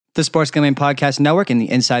The Sports Gambling Podcast Network and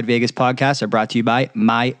the Inside Vegas podcast are brought to you by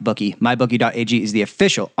MyBookie. MyBookie.ag is the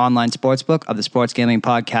official online sportsbook of the Sports Gambling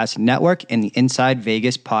Podcast Network and the Inside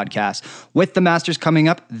Vegas podcast. With the Masters coming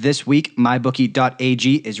up this week,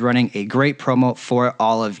 MyBookie.ag is running a great promo for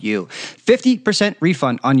all of you. 50%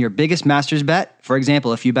 refund on your biggest Masters bet. For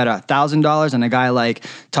example, if you bet $1,000 on a guy like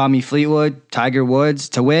Tommy Fleetwood, Tiger Woods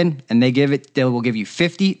to win, and they will give you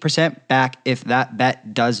 50% back if that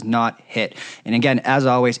bet does not hit. And again, as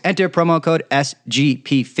always, enter promo code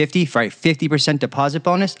SGP50 for a 50% deposit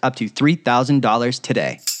bonus up to $3,000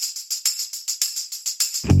 today.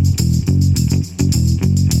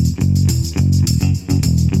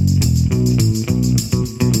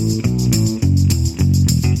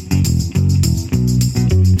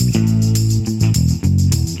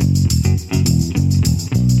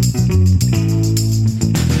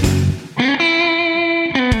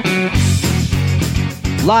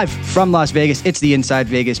 Live from Las Vegas, it's the Inside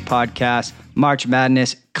Vegas podcast. March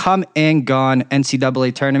Madness, come and gone.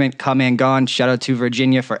 NCAA tournament, come and gone. Shout out to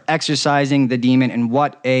Virginia for exercising the demon, and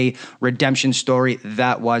what a redemption story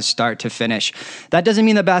that was start to finish. That doesn't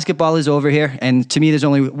mean that basketball is over here, and to me, there's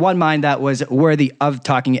only one mind that was worthy of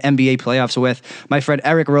talking NBA playoffs with, my friend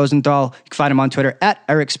Eric Rosenthal. You can find him on Twitter at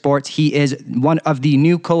Eric Sports. He is one of the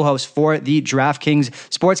new co-hosts for the DraftKings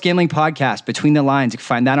Sports Gambling Podcast, Between the Lines. You can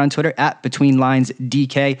find that on Twitter at Between Lines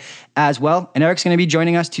DK as well. And Eric's going to be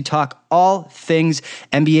joining us to talk all things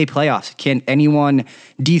NBA playoffs. Can anyone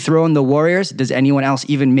dethrone the Warriors? Does anyone else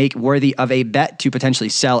even make worthy of a bet to potentially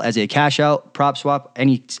sell as a cash out, prop swap,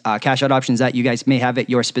 any cash out options that you guys may have at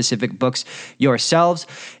your specific books yourselves?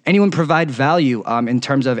 Anyone provide value in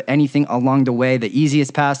terms of anything along the way, the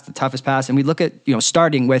easiest pass, the toughest pass? And we look at,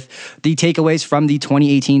 starting with the takeaways from the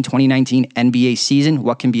 2018-2019 NBA season,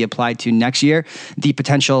 what can be applied to next year, the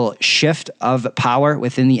potential shift of power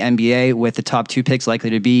within the NBA with the top two picks likely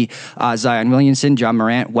to be Zion Williamson, John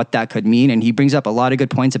Morant, what that could mean. And he brings up a lot of good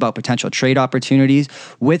points about potential trade opportunities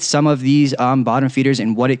with some of these bottom feeders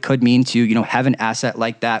and what it could mean to, have an asset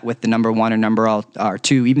like that with the number one or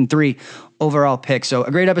two, even three overall pick. So a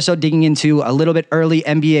great episode digging into a little bit early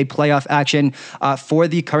NBA playoff action for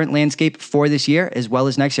the current landscape for this year as well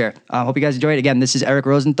as next year. Hope you guys enjoy it. Again, this is Eric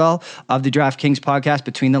Rosenthal of the DraftKings podcast,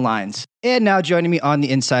 Between the Lines. And now joining me on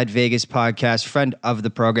the Inside Vegas podcast, friend of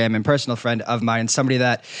the program and personal friend of mine, somebody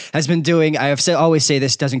that has been doing, always say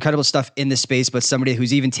this, does incredible stuff in the space, but somebody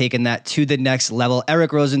who's even taken that to the next level.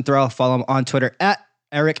 Eric Rosenthal, follow him on Twitter at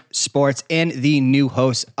Eric Sports, and the new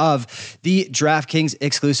host of the DraftKings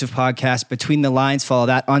exclusive podcast, Between the Lines. Follow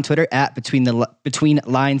that on Twitter at Between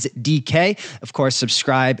Lines DK. Of course,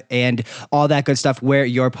 subscribe and all that good stuff where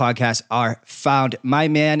your podcasts are found. My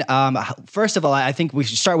man, first of all, I think we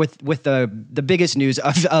should start with the biggest news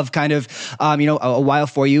of kind of a while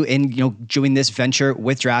for you in doing this venture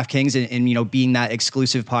with DraftKings and being that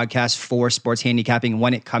exclusive podcast for sports handicapping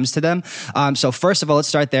when it comes to them. So first of all, let's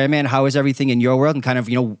start there, man. How is everything in your world, and kind of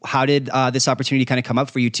how did this opportunity kind of come up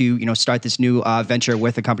for you to start this new venture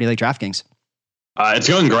with a company like DraftKings? It's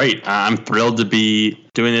going great. I'm thrilled to be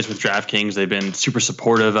doing this with DraftKings. They've been super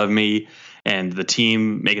supportive of me and the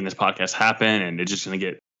team making this podcast happen, and it's just going to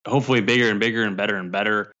get hopefully bigger and bigger and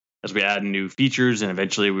better as we add new features, and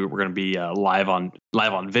eventually we're going to be live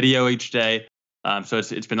on video each day. So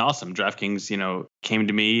it's been awesome. DraftKings, came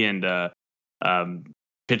to me and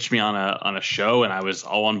pitched me on a show, and I was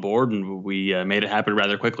all on board, and we made it happen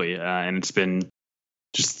rather quickly. And it's been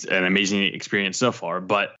just an amazing experience so far.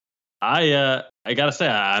 But I gotta say,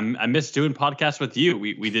 I miss doing podcasts with you.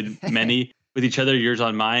 We did many with each other. Yours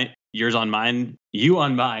on mine, you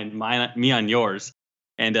on mine, me on yours.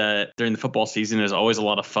 And during the football season, is always a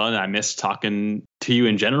lot of fun. I miss talking to you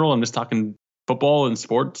in general. I miss talking football and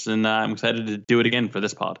sports, and I'm excited to do it again for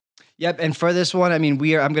this pod. Yep, and for this one, I'm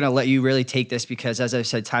going to let you really take this because, as I've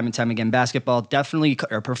said time and time again, basketball definitely,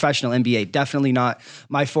 or professional NBA, definitely not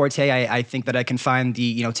my forte. I think that I can find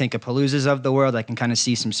the, Tankapaloozas of the world. I can kind of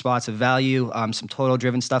see some spots of value, some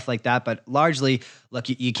total-driven stuff like that. But largely, look,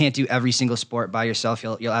 you can't do every single sport by yourself.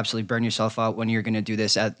 You'll absolutely burn yourself out when you're going to do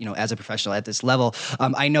this as a professional at this level.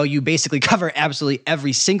 I know you basically cover absolutely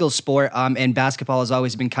every single sport, and basketball has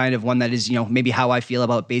always been kind of one that is, maybe how I feel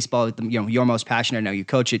about baseball. You're most passionate. I know you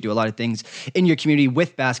coach it, do a lot of things in your community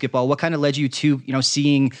with basketball. What kind of led you to,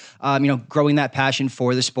 seeing, growing that passion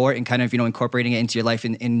for the sport and kind of, incorporating it into your life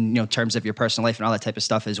in terms of your personal life and all that type of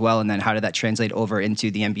stuff as well? And then how did that translate over into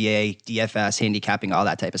the NBA, DFS, handicapping, all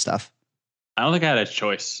that type of stuff? I don't think I had a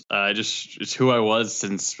choice. It's who I was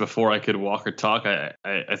since before I could walk or talk.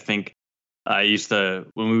 I think I used to,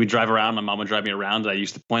 when we would drive around, my mom would drive me around, I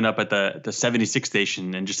used to point up at the 76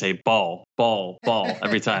 station and just say ball, ball, ball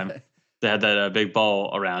every time. they had that big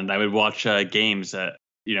ball around. I would watch games at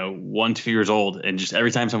 1-2 years old, and just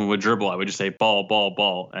every time someone would dribble, I would just say ball, ball,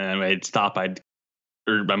 ball, and then I'd stop.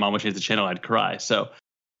 Or my mom would change the channel. I'd cry. So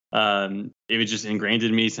it was just ingrained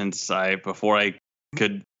in me before I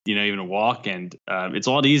could even walk, and it's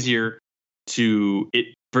a lot easier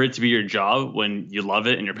for it to be your job when you love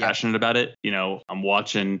it and you're passionate about it. I'm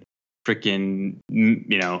watching freaking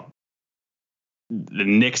the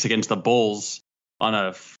Knicks against the Bulls on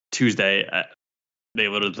a Tuesday. They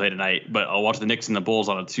literally play tonight, but I'll watch the Knicks and the Bulls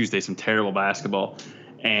on a Tuesday, some terrible basketball.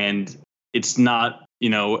 And it's not,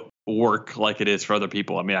 work like it is for other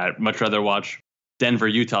people. I mean, I'd much rather watch Denver,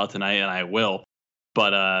 Utah tonight, and I will.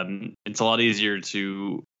 But it's a lot easier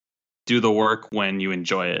to do the work when you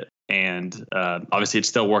enjoy it. And obviously, it's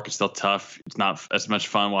still work. It's still tough. It's not as much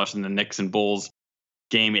fun watching the Knicks and Bulls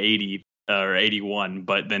game 80 or 81,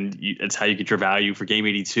 but then it's how you get your value for game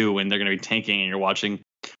 82 when they're going to be tanking and you're watching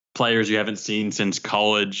players you haven't seen since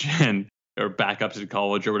college or backups in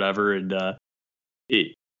college or whatever. And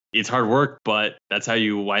it's hard work, but that's how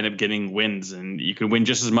you wind up getting wins. And you can win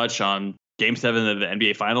just as much on game 7 of the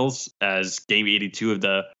NBA Finals as game 82 of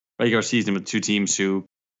the regular season with two teams who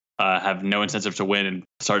have no incentive to win and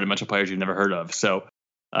started a bunch of players you've never heard of. So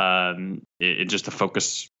it just to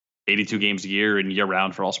focus 82 games a year and year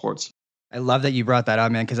round for all sports. I love that you brought that up,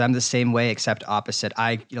 man, because I'm the same way, except opposite.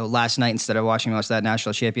 Last night, instead of watching most of that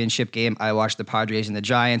national championship game, I watched the Padres and the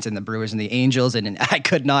Giants and the Brewers and the Angels, and I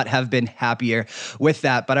could not have been happier with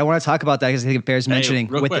that. But I want to talk about that because I think it bears mentioning.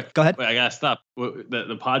 Real quick. Go ahead. Wait, I got to stop.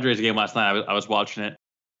 The Padres game last night, I was watching it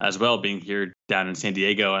as well, being here down in San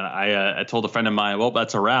Diego, and I told a friend of mine, well,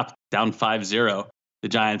 that's a wrap, down 5-0. The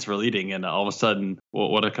Giants were leading, and all of a sudden,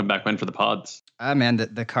 what a comeback win for the Pods. Man,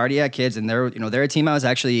 the Cardiac Kids, and they're a team I was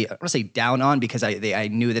actually, I want to say down on because I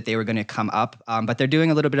knew that they were going to come up, but they're doing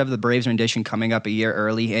a little bit of the Braves rendition coming up a year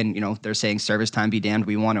early, and they're saying service time be damned,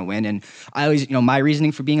 we want to win. And I always, my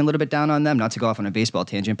reasoning for being a little bit down on them, not to go off on a baseball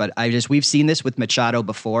tangent, but we've seen this with Machado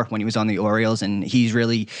before when he was on the Orioles, and he's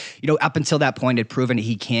really, up until that point had proven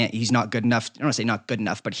he's not good enough. I don't want to say not good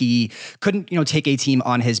enough, but he couldn't, take a team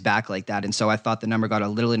on his back like that. And so I thought the number got a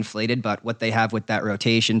little inflated, but what they have with that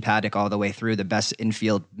rotation, Paddock all the way through, the best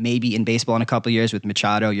infield maybe in baseball in a couple of years with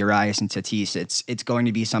Machado, Urias, and Tatis, it's going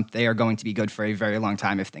to be something. They are going to be good for a very long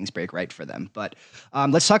time if things break right for them. But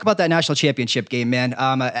let's talk about that national championship game, man.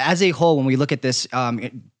 As a whole, when we look at this,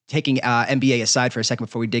 taking NBA aside for a second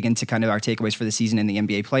before we dig into kind of our takeaways for the season and the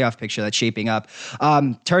NBA playoff picture that's shaping up.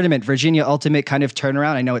 Tournament, Virginia ultimate kind of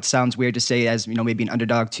turnaround. I know it sounds weird to say as, maybe an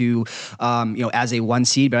underdog to, as a 1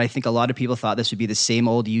 seed, but I think a lot of people thought this would be the same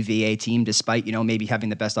old UVA team despite, maybe having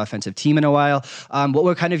the best offensive team in a while. What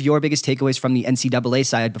were kind of your biggest takeaways from the NCAA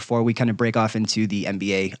side before we kind of break off into the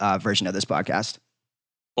NBA version of this podcast?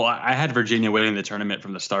 Well, I had Virginia winning the tournament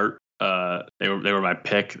from the start. They were my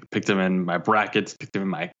pick. Picked them in my brackets. Picked them in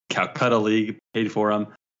my Calcutta league. Paid for them.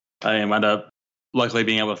 I wound up luckily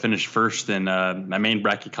being able to finish first in my main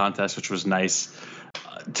bracket contest, which was nice.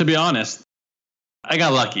 To be honest, I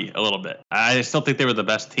got lucky a little bit. I still think they were the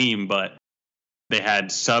best team, but they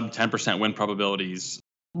had sub 10% win probabilities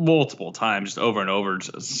multiple times, just over and over.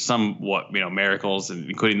 Somewhat, miracles, and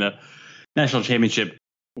including the national championship.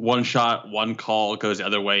 One shot, one call goes the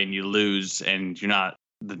other way, and you lose, and you're not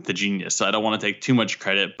the genius. So I don't want to take too much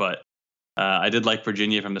credit, but I did like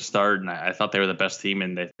Virginia from the start, and I thought they were the best team,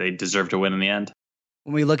 and they deserved to win in the end.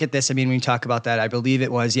 When we look at this, when we talk about that, I believe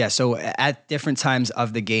it was, so at different times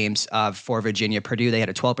of the games for Virginia, Purdue, they had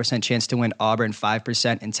a 12% chance to win, Auburn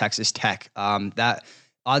 5%, and Texas Tech. That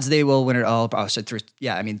odds they will win it all.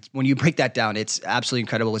 When you break that down, it's absolutely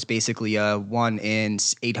incredible. It's basically a 1 in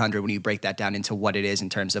 800 when you break that down into what it is in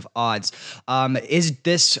terms of odds. Is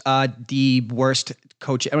this the worst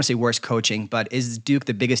coach? I don't want to say worst coaching, but is Duke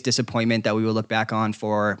the biggest disappointment that we will look back on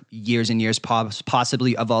for years and years,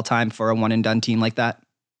 possibly of all time, for a one and done team like that?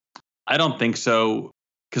 I don't think so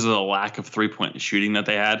because of the lack of 3-point shooting that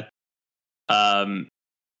they had.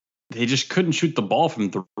 They just couldn't shoot the ball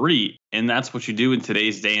from 3, and that's what you do in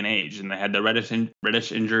today's day and age. And they had the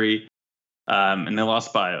Reddish injury, and they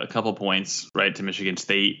lost by a couple points, right, to Michigan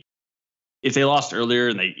State. If they lost earlier,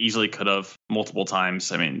 and they easily could have multiple times,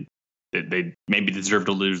 they maybe deserved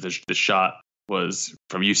to lose. The shot was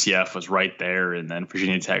from UCF was right there, and then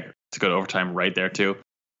Virginia Tech to go to overtime right there too.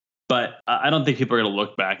 But I don't think people are going to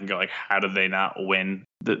look back and go like, how did they not win?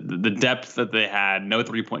 The depth that they had, no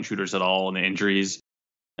 3-point shooters at all, and the injuries.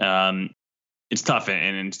 It's tough,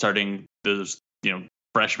 and starting those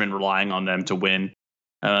freshmen relying on them to win.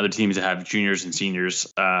 Other teams that have juniors and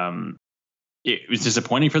seniors, it was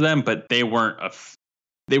disappointing for them. But they weren't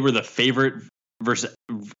they were the favorite versus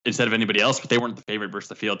instead of anybody else, but they weren't the favorite versus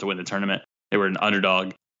the field to win the tournament. They were an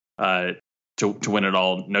underdog to win it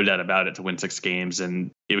all, no doubt about it, to win 6 games.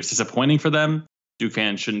 And it was disappointing for them. Duke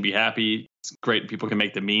fans shouldn't be happy. It's great. People can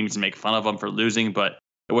make the memes and make fun of them for losing, but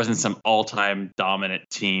it wasn't some all-time dominant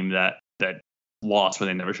team that lost when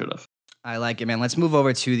they never should have. I like it, man. Let's move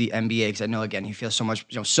over to the NBA because I know, again, he feels so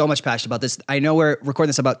much passion about this. I know we're recording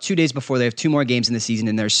this about 2 days before they have 2 more games in the season,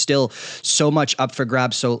 and there's still so much up for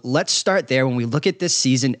grabs. So let's start there. When we look at this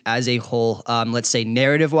season as a whole, let's say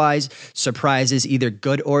narrative-wise, surprises, either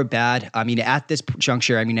good or bad. I mean, at this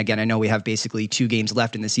juncture, I mean, again, I know we have basically 2 games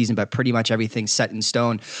left in the season, but pretty much everything's set in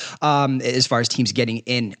stone as far as teams getting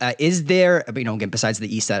in. Is there, again, besides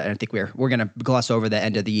the East, I don't think we're going to gloss over the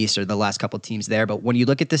end of the East or the last couple of teams there. But when you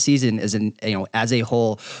look at the season as a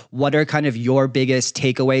whole, what are kind of your biggest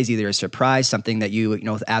takeaways, either a surprise, something that you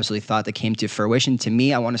absolutely thought that came to fruition? To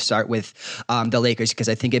me, I want to start with the Lakers because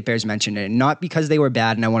I think it bears mention, and not because they were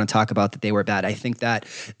bad, and I want to talk about that they were bad. I think that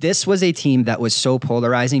this was a team that was so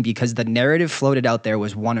polarizing because the narrative floated out there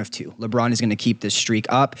was one of two. LeBron is going to keep this streak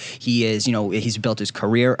up. He is, he's built his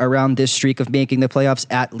career around this streak of making the playoffs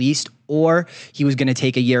at least, or he was going to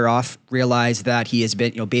take a year off, realize that he has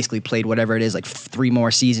been, basically played whatever it is, like 3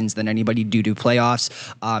 more seasons than anybody do playoffs,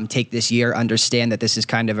 take this year, understand that this is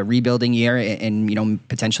kind of a rebuilding year and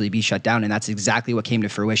potentially be shut down. And that's exactly what came to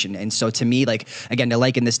fruition. And so to me, like, again, to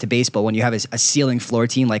liken this to baseball, when you have a ceiling floor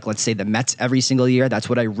team, like let's say the Mets every single year, that's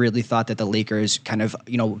what I really thought that the Lakers kind of,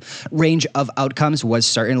 range of outcomes was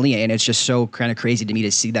certainly. And it's just so kind of crazy to me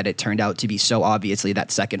to see that it turned out to be so obviously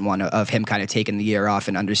that second one of him kind of taking the year off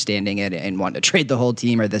and understanding it and wanting to trade the whole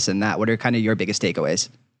team or this and that. What are kind of your biggest takeaways?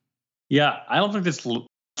 Yeah, I don't think this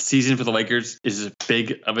season for the Lakers is as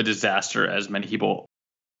big of a disaster as many people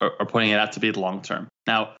are pointing it out to be long term.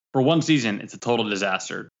 Now, for one season, it's a total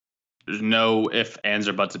disaster. There's no ifs, ands,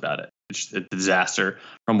 or buts about it. It's just a disaster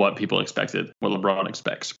from what people expected, what LeBron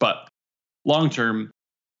expects. But long term,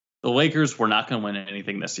 the Lakers were not going to win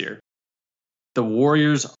anything this year. The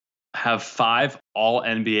Warriors have 5 all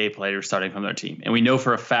NBA players starting from their team. And we know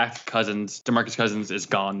for a fact DeMarcus Cousins is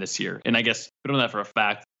gone this year. And I guess we don't know that for a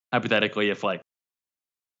fact. Hypothetically, if like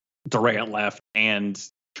Durant left and,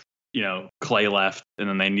 Clay left and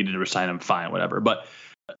then they needed to resign him, fine, whatever. But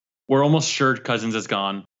we're almost sure Cousins is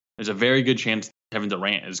gone. There's a very good chance Kevin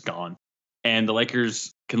Durant is gone. And the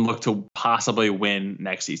Lakers can look to possibly win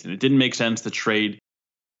next season. It didn't make sense to trade,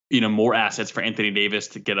 more assets for Anthony Davis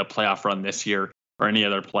to get a playoff run this year or any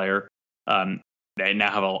other player. They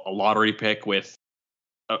now have a lottery pick with,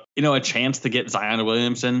 a chance to get Zion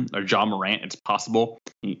Williamson or John Morant. It's possible.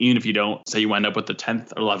 Even if you don't, say you end up with the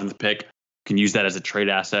 10th or 11th pick, you can use that as a trade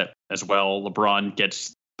asset as well. LeBron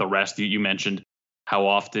gets the rest. You mentioned how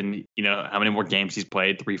often, how many more games he's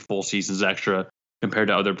played, 3 full seasons extra compared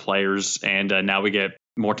to other players. And now we get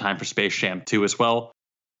more time for Space Jam 2 as well,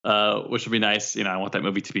 which would be nice. I want that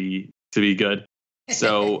movie to be good.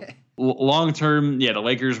 So long term, the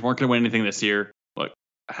Lakers weren't going to win anything this year. Look,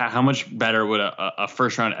 how much better would a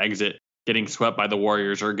first round exit, getting swept by the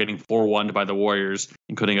Warriors or getting 4-1 by the Warriors,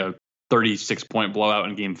 including a 36-point blowout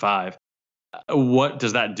in Game 5? What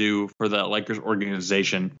does that do for the Lakers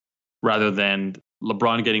organization rather than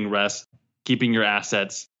LeBron getting rest, keeping your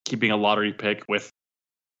assets, keeping a lottery pick with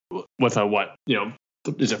a what,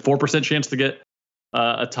 is it 4% chance to get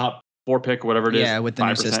a top 4 pick, whatever it is? Yeah, with the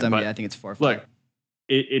new system, I think it's 4. Look,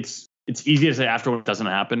 it's easy to say after it doesn't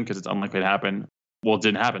happen because it's unlikely to happen. Well, it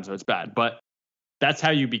didn't happen, so it's bad. But that's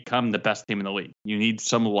how you become the best team in the league. You need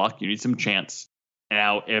some luck. You need some chance.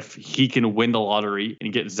 Now, if he can win the lottery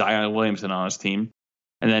and get Zion Williamson on his team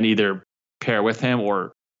and then either pair with him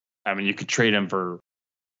or, you could trade him for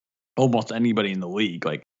almost anybody in the league.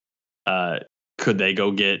 Like, could they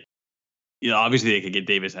go get, obviously they could get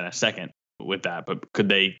Davis in a second with that, but could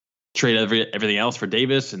they trade everything else for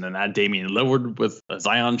Davis and then add Damian Lillard with a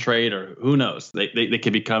Zion trade, or who knows? They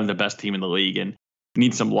could become the best team in the league and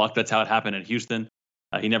need some luck. That's how it happened in Houston.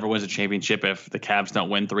 He never wins a championship if the Cavs don't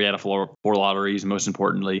win 3 out of 4 lotteries. Most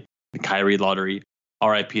importantly, the Kyrie lottery.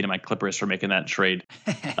 RIP to my Clippers for making that trade.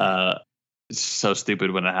 It's so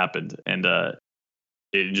stupid when it happened, and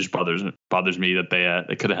it just bothers me that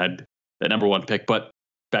they could have had that number 1 pick. But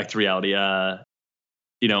back to reality,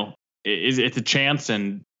 it's a chance,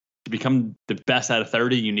 and to become the best out of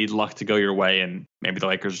 30, you need luck to go your way, and maybe the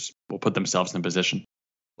Lakers will put themselves in a position.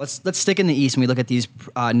 Let's stick in the East and we look at these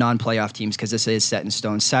non-playoff teams because this is set in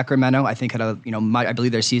stone. Sacramento, I think, had I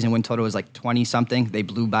believe their season win total was like 20 something. They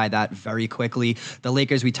blew by that very quickly. The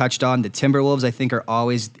Lakers we touched on. The Timberwolves, I think, are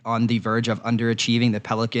always on the verge of underachieving. The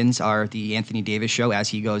Pelicans are the Anthony Davis show. As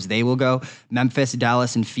he goes, they will go. Memphis,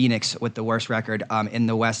 Dallas, and Phoenix with the worst record in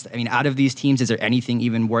the West. I mean, out of these teams, is there anything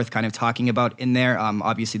even worth kind of talking about in there?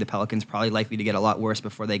 Obviously, the Pelicans probably likely to get a lot worse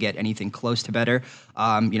before they get anything close to better.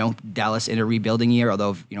 Dallas in a rebuilding year,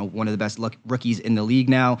 although one of the best rookies in the league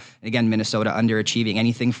now. And again, Minnesota underachieving.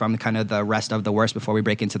 Anything from kind of the rest of the worst before we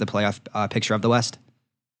break into the playoff picture of the West?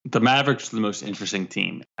 The Mavericks are the most interesting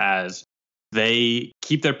team as they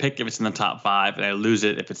keep their pick if it's in the top 5 and they lose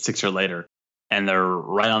it if it's 6 or later. And they're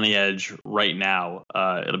right on the edge right now.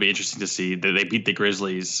 It'll be interesting to see. They beat the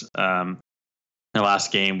Grizzlies in their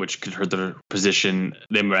last game, which could hurt their position.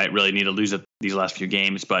 They might really need to lose these last few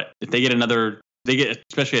games. But if they get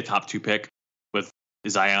especially a top 2 pick with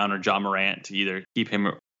Zion or John Morant to either keep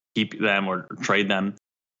them or trade them,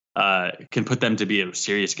 can put them to be a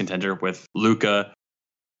serious contender with Luka.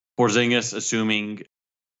 Porzingis, assuming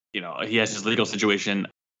he has his legal situation,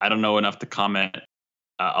 I don't know enough to comment.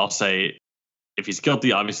 I'll say if he's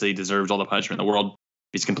guilty, obviously he deserves all the punishment in the world.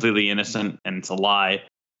 If he's completely innocent and it's a lie,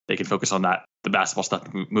 they can focus on the basketball stuff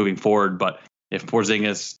moving forward. But if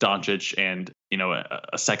Porzingis, Doncic, and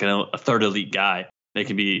a third elite guy, they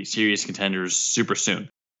can be serious contenders super soon.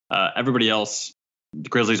 Everybody else, the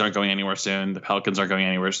Grizzlies aren't going anywhere soon. The Pelicans aren't going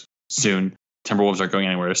anywhere soon. Timberwolves aren't going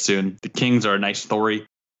anywhere soon. The Kings are a nice story,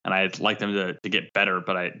 and I'd like them to get better,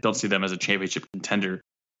 but I don't see them as a championship contender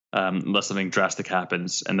unless something drastic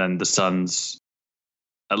happens. And then the Suns,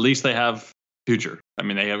 at least they have future. I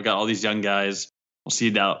mean, they have got all these young guys. We'll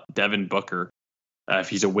see now Devin Booker, if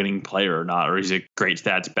he's a winning player or not, or he's a great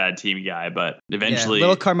stats, bad team guy. But eventually,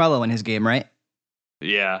 little Carmelo in his game, right?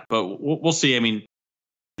 Yeah, but we'll see. I mean,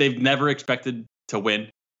 they've never expected to win,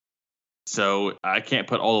 so I can't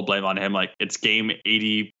put all the blame on him. Like, it's game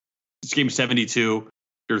 80, it's game 72.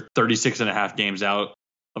 You're 36 and a half games out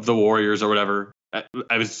of the Warriors or whatever.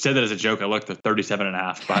 I said that as a joke. I looked at 37 and a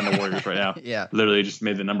half behind the Warriors right now. Yeah. Literally just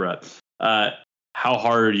made the number up. How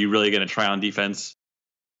hard are you really going to try on defense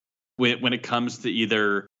when it comes to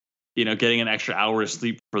either, getting an extra hour of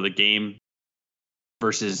sleep for the game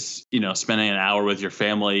versus, spending an hour with your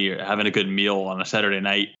family or having a good meal on a Saturday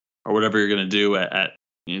night or whatever you're going to do at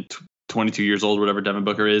 22 years old, whatever Devin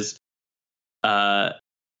Booker is.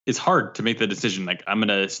 It's hard to make the decision. Like, I'm going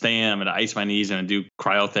to stay in, I'm going to ice my knees, I'm going to do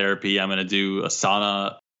cryotherapy, I'm going to do a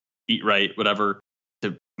sauna, eat right, whatever,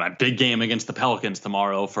 to my big game against the Pelicans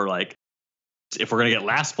tomorrow for, like, if we're going to get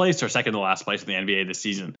last place or second to last place in the NBA this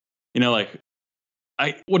season.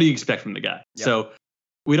 What do you expect from the guy? Yep. So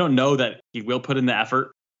we don't know that he will put in the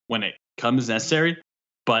effort when it comes necessary,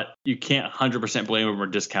 but you can't 100% blame him or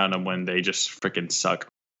discount him when they just freaking suck.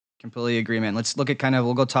 Completely agree, man. Let's look at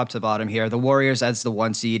we'll go top to bottom here. The Warriors as the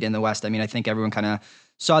 1 seed in the West. I mean, I think everyone kind of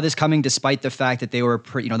saw this coming despite the fact that they were,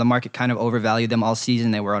 the market kind of overvalued them all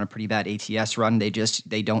season. They were on a pretty bad ATS run. They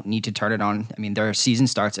don't need to turn it on. I mean, their season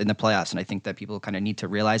starts in the playoffs, and I think that people kind of need to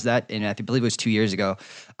realize that. And I believe it was 2 years ago,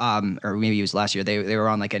 or maybe it was last year. They were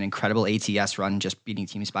on like an incredible ATS run, just beating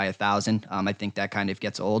teams by 1,000. I think that kind of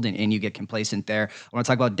gets old, and you get complacent there. I want to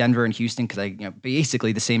talk about Denver and Houston because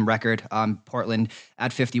basically the same record. Portland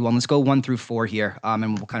at 51. Let's go 1 through 4 here,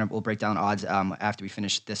 and we'll break down odds after we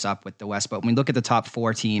finish this up with the West. But when we look at the top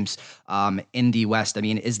 4 teams in the West, I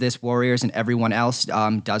mean, is this Warriors and everyone else?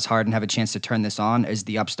 Does Harden have a chance to turn this on? Is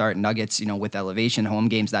the upstart Nuggets, with elevation, home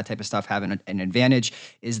games, that type of stuff, having an advantage?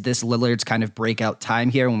 Is this Lillard's kind of breakout time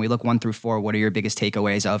here? When we look 1 through 4, what are your biggest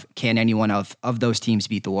takeaways of can anyone of those teams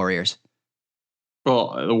beat the Warriors?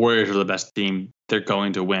 Well, the Warriors are the best team. They're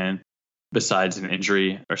going to win besides an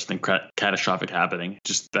injury or something catastrophic happening.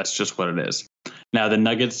 That's just what it is. Now, the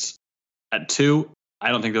Nuggets at 2, I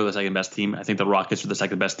don't think they're the second best team. I think the Rockets are the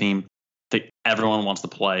second best team. I think everyone wants to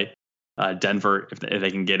play Denver if they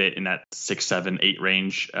can get it in that 6, 7, 8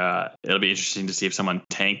 range. It'll be interesting to see if someone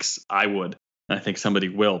tanks. I would. And I think somebody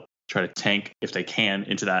will try to tank if they can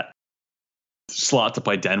into that slot to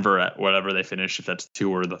play Denver at whatever they finish, if that's 2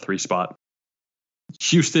 or the 3 spot.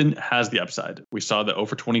 Houston has the upside. We saw the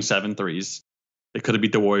over 27 threes. They could have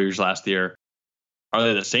beat the Warriors last year. Are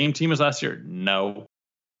they the same team as last year? No.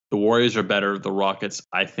 The Warriors are better. The Rockets,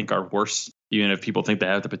 I think, are worse, even if people think they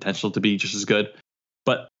have the potential to be just as good.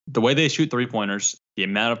 But the way they shoot 3-pointers, the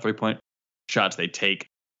amount of 3-point shots they take,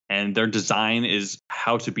 and their design is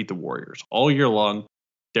how to beat the Warriors. All year long,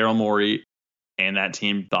 Daryl Morey and that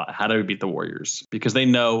team thought, how do we beat the Warriors? Because they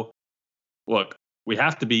know, look, we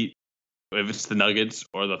have to beat, if it's the Nuggets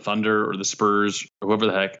or the Thunder or the Spurs or whoever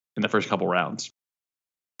the heck, in the first couple rounds.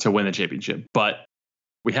 to win the championship. But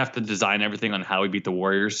we have to design everything on how we beat the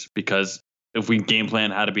Warriors, because if we game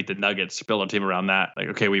plan how to beat the Nuggets, build our team around that, like,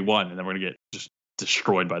 okay, we won, and then we're going to get just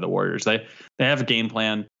destroyed by the Warriors. They have a game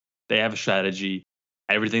plan. They have a strategy.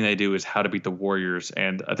 Everything they do is how to beat the Warriors.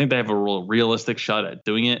 And I think they have a realistic shot at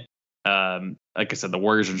doing it. Like I said, the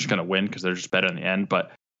Warriors are just going to win because they're just better in the end.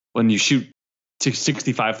 But when you shoot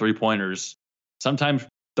 65 3-pointers, sometimes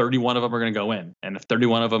 31 of them are going to go in. And if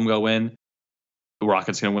 31 of them go in, the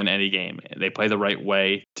Rockets are going to win any game. They play the right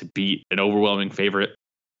way to beat an overwhelming favorite.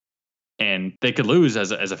 And they could lose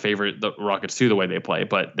as a favorite, the Rockets too, the way they play,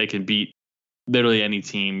 but they can beat literally any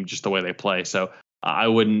team just the way they play. So I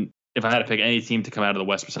wouldn't, if I had to pick any team to come out of the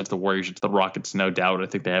West besides the Warriors, it's the Rockets, no doubt. I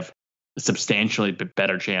think they have a substantially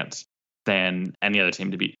better chance than any other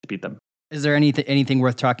team to beat them. Is there anything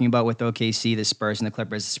worth talking about with OKC, the Spurs and the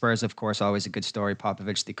Clippers? The Spurs, of course, always a good story.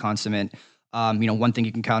 Popovich, the consummate. One thing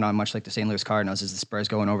you can count on, much like the St. Louis Cardinals, is the Spurs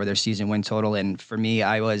going over their season win total. And for me,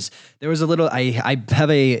 I have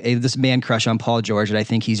this man crush on Paul George, and I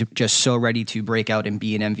think he's just so ready to break out and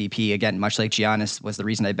be an MVP again. Much like Giannis was the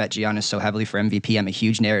reason I bet Giannis so heavily for MVP. I'm a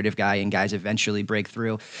huge narrative guy, and guys eventually break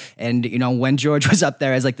through. And when George was up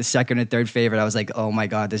there as like the second or third favorite, I was like, oh my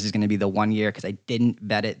God, this is going to be the one year, because I didn't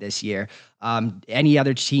bet it this year. Any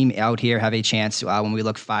other team out here have a chance when we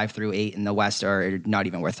look 5 through 8 in the West, or not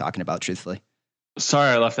even worth talking about, truthfully? Sorry,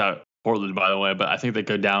 I left out Portland, by the way, but I think they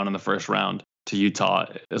go down in the first round to Utah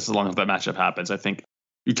as long as that matchup happens. I think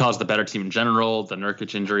Utah's the better team in general. The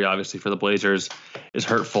Nurkic injury, obviously, for the Blazers is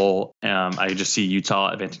hurtful. I just see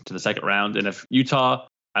Utah advancing to the second round. And if Utah,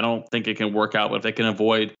 I don't think it can work out, but if they can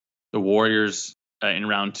avoid the Warriors in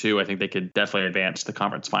round 2, I think they could definitely advance to the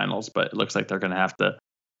conference finals. But it looks like they're going to have to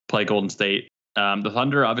play Golden State. The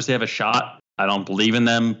Thunder obviously have a shot. I don't believe in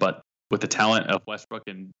them, but with the talent of Westbrook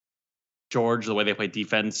and George, the way they play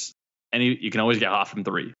defense, and you can always get hot from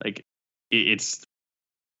 3. Like, it's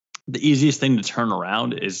the easiest thing to turn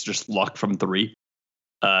around is just luck from 3.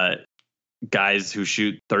 Guys who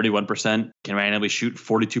shoot 31% can randomly shoot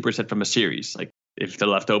 42% from a series. Like, if they're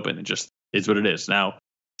left open, it just is what it is. Now,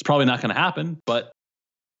 it's probably not going to happen, but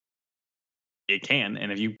it can.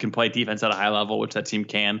 And if you can play defense at a high level, which that team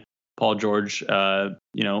can, Paul George, I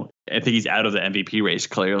think he's out of the MVP race.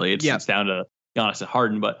 Clearly, it's down to Giannis and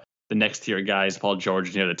Harden, but the next tier guys, Paul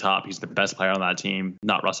George near the top. He's the best player on that team,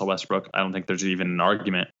 not Russell Westbrook. I don't think there's even an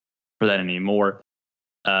argument for that anymore.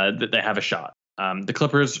 That they have a shot. The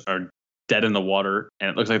Clippers are dead in the water, and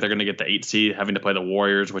it looks like they're going to get the 8 seed, having to play the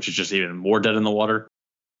Warriors, which is just even more dead in the water.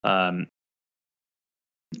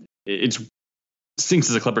 It stinks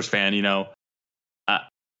as a Clippers fan.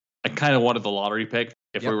 I kind of wanted the lottery pick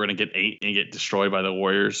if we were going to get 8 and get destroyed by the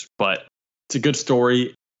Warriors, but it's a good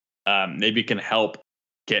story. Maybe it can help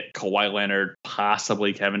get Kawhi Leonard,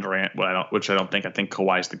 possibly Kevin Durant, which I don't think. I think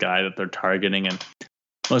Kawhi's the guy that they're targeting and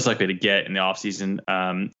most likely to get in the offseason.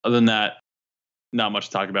 Other than that, not much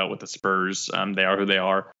to talk about with the Spurs. They are who they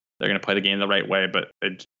are. They're going to play the game the right way, but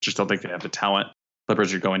I just don't think they have the talent.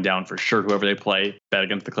 Clippers are going down for sure. Whoever they play, bet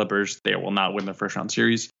against the Clippers. They will not win the first round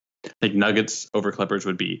series. I think Nuggets over Clippers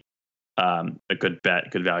would be a good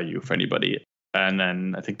bet, good value for anybody. And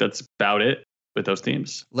then I think that's about it with those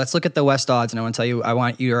teams. Let's look at the West odds, and I want to tell you, I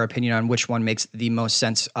want your opinion on which one makes the most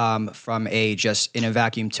sense from just in a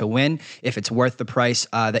vacuum to win, if it's worth the price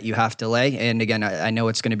that you have to lay. And again, I know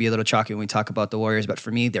it's going to be a little chalky when we talk about the Warriors, but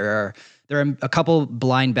for me, there are a couple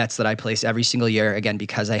blind bets that I place every single year, again,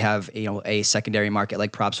 because I have a secondary market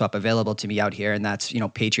like PropSwap available to me out here, and that's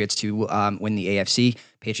Patriots to win the AFC,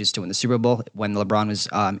 Patriots to win the Super Bowl. When LeBron was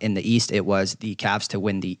in the East, it was the Cavs to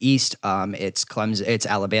win the East. It's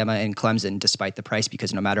Alabama and Clemson, despite the price,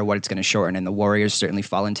 because no matter what, it's going to shorten. And the Warriors certainly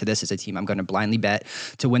fall into this as a team I'm going to blindly bet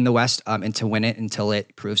to win the West and to win it until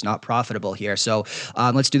it proves not profitable here. So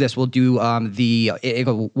let's do this. We'll do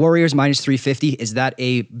the Warriors minus 350. Is that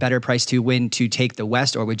a better price to win to take the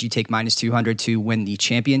West, or would you take minus 200 to win the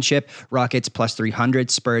championship? Rockets plus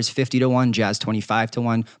 300, Spurs 50-1, Jazz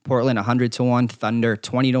 25-1, Portland 100-1, Thunder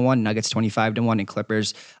 20-1, Nuggets 25-1, and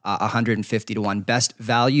Clippers 150-1. Best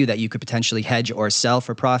value that you could potentially hedge or sell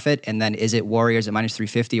for profit. And then is it Warriors at minus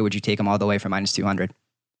 350, or would you take them all the way for minus 200?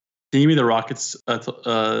 Can you give me the Rockets?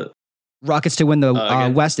 Rockets to win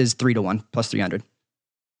the West is 3-1 plus 300.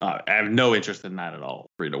 I have no interest in that at all.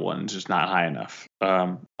 3-1 is just not high enough.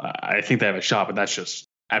 I think they have a shot, but that's just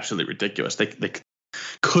absolutely ridiculous. They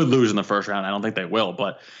could lose in the first round. I don't think they will,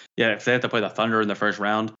 but yeah, if they have to play the Thunder in the first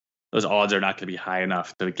round, those odds are not going to be high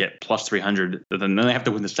enough to get plus 300. Then they have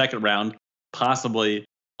to win the second round, possibly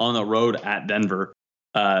on the road at Denver,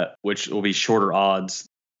 which will be shorter odds.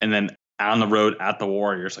 And then on the road at the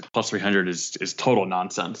Warriors, like plus 300 is total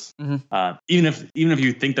nonsense. Mm-hmm. Even if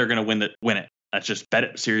you think they're going to win it. That's just bet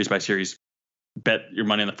it series by series. Bet your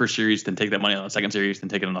money on the first series, then take that money on the second series, then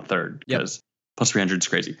take it on the third, because plus 300 is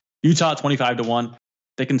crazy. Utah 25-1.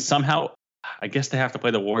 They can somehow, I guess they have to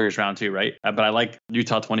play the Warriors round 2, right? But I like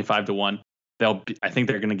Utah 25-1. I think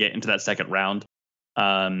they're going to get into that second round.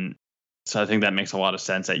 So I think that makes a lot of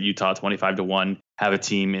sense at Utah 25-1. Have a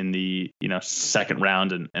team in the second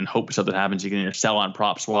round and hope something happens. You can either sell on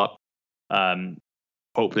prop swap,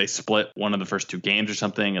 hope they split one of the first 2 games or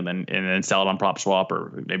something, and then sell it on prop swap,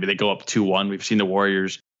 or maybe they go up 2-1. We've seen the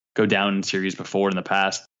Warriors go down in series before in the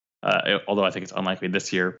past, although I think it's unlikely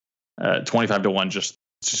this year. 25-1,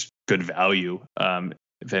 just good value.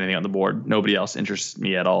 If anything on the board, nobody else interests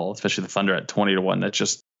me at all, especially the Thunder at 20-1. That's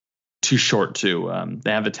just too short too.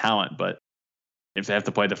 They have the talent, but if they have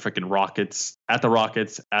to play the freaking Rockets, at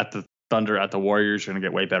the Thunder, at the Warriors, you're going to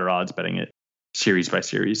get way better odds betting it series by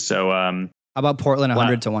series. So, how about Portland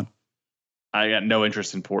 100-1? I got no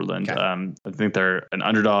interest in Portland. Okay. I think they're an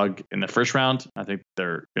underdog in the first round. I think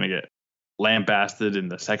they're going to get lambasted in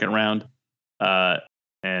the second round.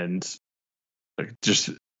 And just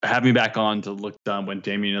have me back on to look dumb when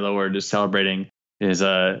Damian Lillard is celebrating his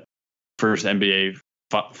first NBA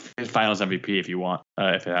Finals MVP if you want,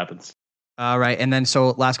 if it happens. All right. And then, so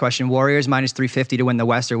last question, Warriors minus 350 to win the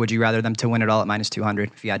West, or would you rather them to win it all at minus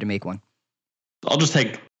 200 if you had to make one? I'll just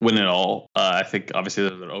take win it all. I think obviously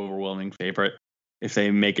they're an overwhelming favorite. If they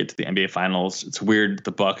make it to the NBA Finals, it's weird.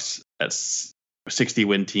 The Bucks, that's a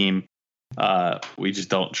 60-win team. We just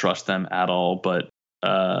don't trust them at all. But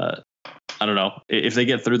I don't know. If they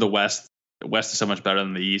get through the West is so much better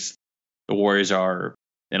than the East. The Warriors are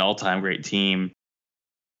an all-time great team.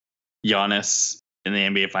 Giannis in the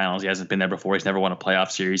NBA Finals, he hasn't been there before. He's never won a playoff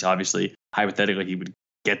series. Obviously, hypothetically, he would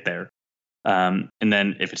get there. And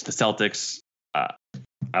then if it's the Celtics,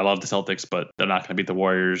 I love the Celtics, but they're not going to beat the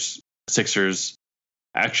Warriors. Sixers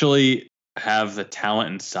actually have the talent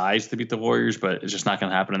and size to beat the Warriors, but it's just not going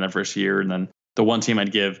to happen in their first year. And then the one team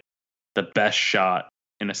I'd give the best shot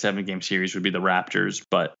in a 7-game series would be the Raptors.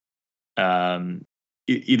 But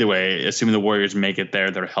either way, assuming the Warriors make it there,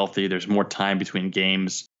 they're healthy, there's more time between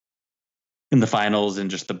games in the finals,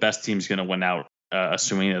 and just the best team's going to win out,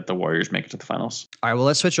 assuming that the Warriors make it to the finals. All right, well,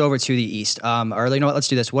 let's switch over to the East. Or you know what, let's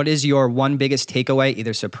do this. What is your one biggest takeaway,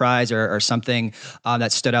 either surprise or something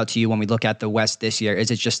that stood out to you when we look at the West this year?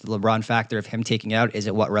 Is it just the LeBron factor of him taking out? Is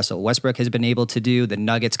it what Russell Westbrook has been able to do? The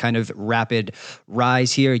Nuggets kind of rapid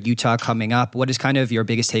rise here, Utah coming up. What is kind of your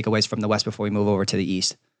biggest takeaways from the West before we move over to the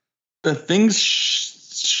East? The things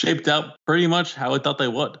shaped out pretty much how I thought they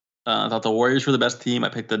would. I thought the Warriors were the best team. I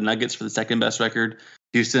picked the Nuggets for the second best record.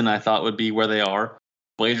 Houston, I thought, would be where they are.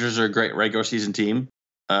 Blazers are a great regular season team.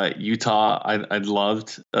 Utah, I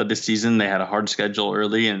loved this season. They had a hard schedule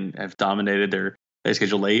early and have dominated their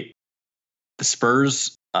schedule late. The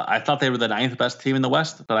Spurs, I thought they were the 9th best team in the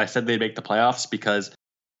West, but I said they'd make the playoffs because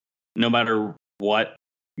no matter what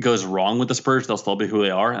goes wrong with the Spurs, they'll still be who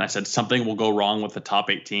they are. And I said something will go wrong with the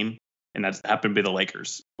top 8 team. And that's happened to be the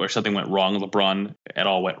Lakers, where something went wrong. LeBron, it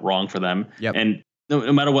all went wrong for them. Yep. And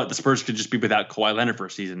no matter what, the Spurs could just be without Kawhi Leonard for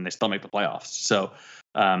a season. They still make the playoffs. So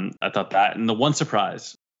I thought that. And the one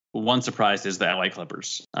surprise is the LA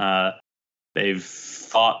Clippers. They've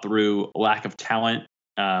fought through lack of talent,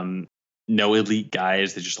 no elite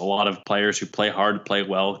guys. There's just a lot of players who play hard, play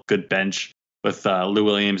well, good bench with Lou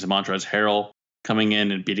Williams and Montrezl Harrell coming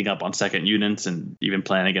in and beating up on second units and even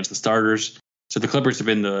playing against the starters. So the Clippers have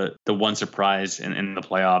been the one surprise in the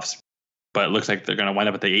playoffs, but it looks like they're going to wind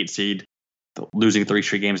up at the 8 seed, losing 3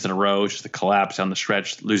 straight games in a row. Just the collapse on the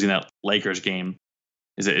stretch. Losing that Lakers game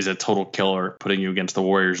is a total killer, putting you against the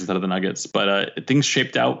Warriors instead of the Nuggets. But things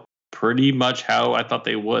shaped out pretty much how I thought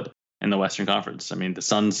they would in the Western Conference. I mean, the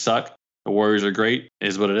Suns suck. The Warriors are great,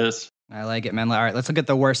 is what it is. I like it, man. All right, let's look at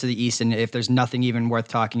the worst of the East. And if there's nothing even worth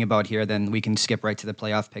talking about here, then we can skip right to the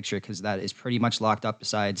playoff picture because that is pretty much locked up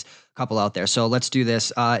besides a couple out there. So let's do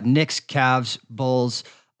this. Knicks, Cavs, Bulls.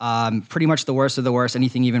 Pretty much the worst of the worst.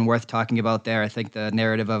 Anything even worth talking about there? I think the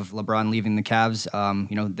narrative of LeBron leaving the Cavs,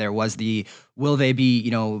 there was the, will they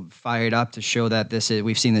be, fired up to show that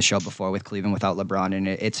we've seen this show before with Cleveland without LeBron, and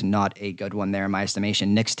it's not a good one there in my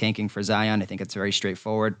estimation. Knicks tanking for Zion. I think it's very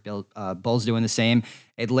straightforward. Bulls doing the same.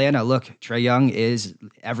 Atlanta, look, Trae Young is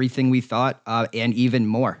everything we thought and even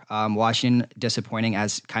more. Washington, disappointing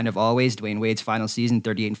as kind of always. Dwayne Wade's final season,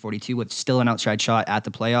 38-42 with still an outside shot at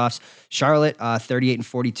the playoffs. Charlotte,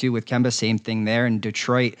 38-42 with Kemba, same thing there. And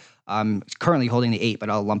Detroit, currently holding the 8,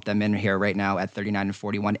 but I'll lump them in here right now at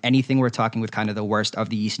 39-41. Anything we're talking with kind of the worst of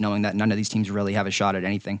the East, knowing that none of these teams really have a shot at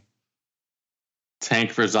anything?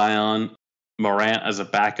 tank for Zion, Morant as a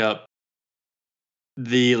backup.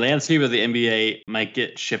 The landscape of the NBA might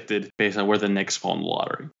get shifted based on where the Knicks fall in the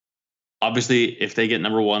lottery. Obviously, if they get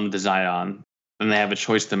number one with Zion, then they have a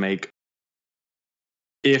choice to make.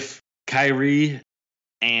 If Kyrie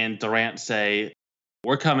and Durant say,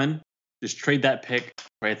 we're coming, just trade that pick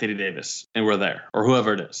for Anthony Davis, and we're there, or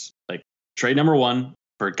whoever it is. Like, trade number one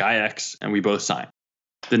for Guy X, and we both sign.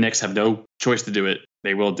 The Knicks have no choice to do it.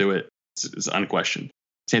 They will do it. It's unquestioned.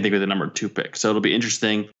 Same thing with the number two pick. So it'll be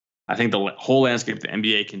interesting. I think the whole landscape of the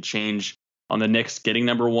NBA can change on the Knicks getting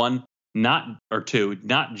number one, not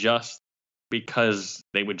just because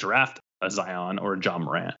they would draft a Zion or a John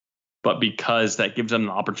Morant, but because that gives them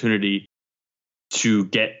the opportunity to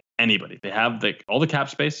get anybody. They have all the cap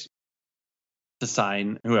space to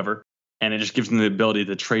sign whoever, and it just gives them the ability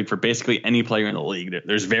to trade for basically any player in the league.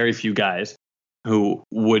 There's very few guys who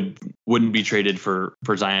wouldn't be traded for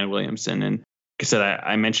Zion Williamson. And like I said,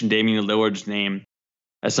 I mentioned Damian Lillard's name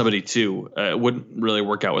as somebody too. It wouldn't really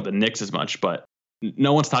work out with the Knicks as much, but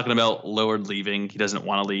no one's talking about Lillard leaving. He doesn't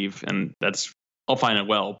want to leave, and that's all fine and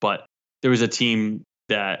well. But there was a team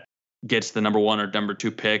that gets the number one or number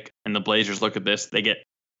two pick, and the Blazers look at this.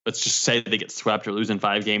 Let's just say they get swept or losing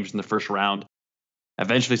 5 games in the first round.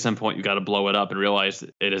 Eventually, at some point, you got to blow it up and realize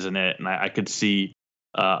it isn't it. And I could see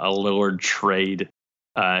a Lillard trade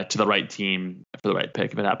to the right team for the right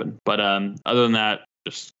pick if it happened. But other than that,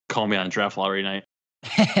 just call me on draft lottery night.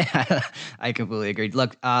 I completely agree.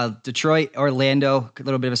 Look, Detroit, Orlando, a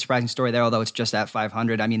little bit of a surprising story there, although it's just at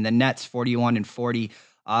 500. I mean, the Nets 41-40.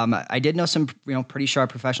 I did know some, pretty sharp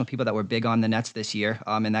professional people that were big on the Nets this year,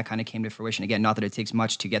 and that kind of came to fruition. Again, not that it takes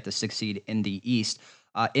much to get the 6th seed in the East.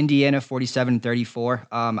 Indiana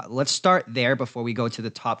 47-34. Let's start there before we go to the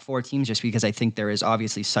top 4 teams, just because I think there is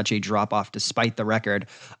obviously such a drop off despite the record.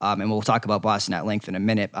 And we'll talk about Boston at length in a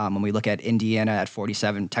minute. When we look at Indiana at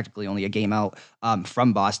 47, technically only a game out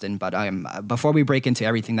from Boston. But before we break into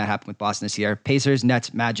everything that happened with Boston this year, Pacers,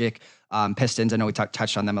 Nets, Magic, Pistons, I know we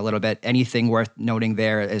touched on them a little bit. Anything worth noting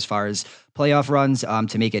there as far as playoff runs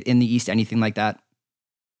to make it in the East, anything like that?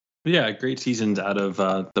 Yeah, great seasons out of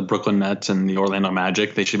the Brooklyn Nets and the Orlando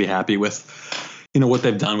Magic. They should be happy with, what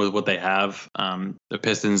they've done with what they have. The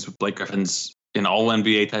Pistons, Blake Griffin's an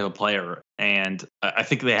all-NBA type of player, and I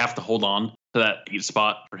think they have to hold on to that 8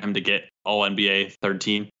 spot for him to get all-NBA third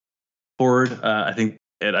team forward. I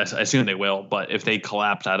assume they will, but if they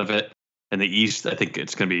collapse out of it in the East, I think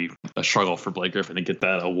it's going to be a struggle for Blake Griffin to get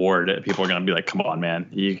that award. People are going to be like, come on, man,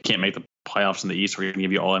 you can't make the playoffs in the East. We're going to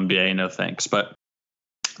give you all-NBA, no thanks. But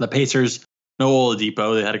the Pacers, no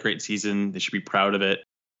Oladipo. They had a great season. They should be proud of it.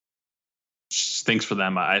 Stinks for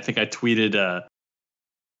them. I think I tweeted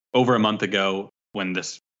over a month ago when the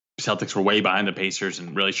Celtics were way behind the Pacers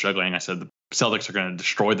and really struggling. I said the Celtics are going to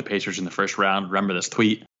destroy the Pacers in the first round. Remember this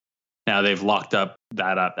tweet. Now they've locked up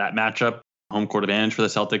that matchup, home court advantage for the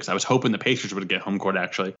Celtics. I was hoping the Pacers would get home court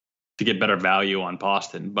actually to get better value on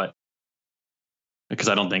Boston, but because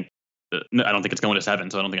I don't think it's going to 7,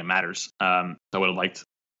 so I don't think it matters. I would have liked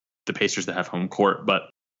the Pacers to have home court,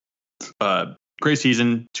 but great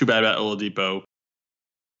season. Too bad about Oladipo.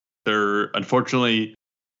 They're unfortunately,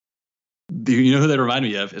 who they remind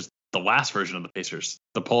me of is the last version of the Pacers,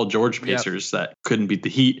 the Paul George Pacers that couldn't beat the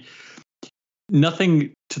Heat.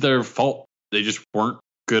 Nothing to their fault. They just weren't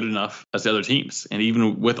good enough as the other teams. And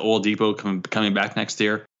even with Oladipo coming back next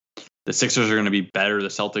year, the Sixers are going to be better. The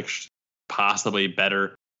Celtics possibly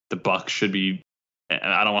better. The Bucks should be,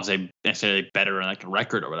 I don't want to say necessarily better in like a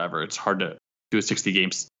record or whatever. It's hard to do a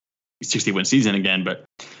 60-win season again, but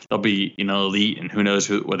they'll be, elite, and who knows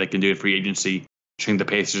what they can do at free agency. I think the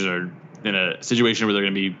Pacers are in a situation where they're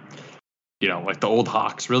going to be, like the old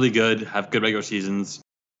Hawks, really good, have good regular seasons,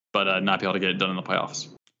 but not be able to get it done in the playoffs.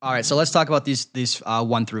 All right, so let's talk about these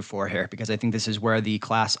 1 through 4 here, because I think this is where the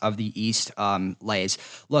class of the East lays.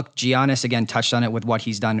 Look, Giannis, again, touched on it with what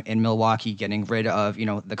he's done in Milwaukee, getting rid of,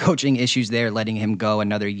 the coaching issues there, letting him go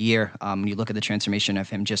another year. When you look at the transformation of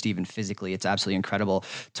him just even physically, it's absolutely incredible.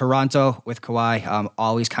 Toronto with Kawhi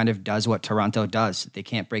always kind of does what Toronto does. They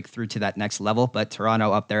can't break through to that next level, but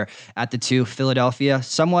Toronto up there at the 2. Philadelphia,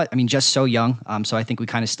 somewhat, just so young. So I think we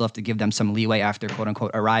kind of still have to give them some leeway after, quote unquote,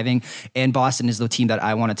 arriving. And Boston is the team that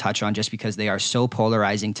I want to touch on just because they are so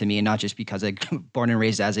polarizing to me, and not just because I'm born and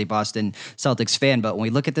raised as a Boston Celtics fan, but when we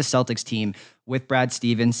look at the Celtics team with Brad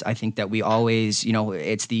Stevens. I think that we always,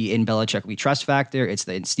 it's the in Belichick we trust factor. It's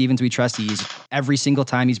the in Stevens we trust. He's every single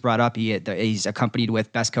time he's brought up, he's accompanied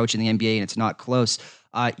with best coach in the NBA, and it's not close.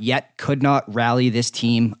 Yet could not rally this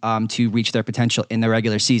team to reach their potential in the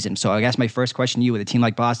regular season. So I guess my first question to you with a team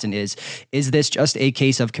like Boston is this just a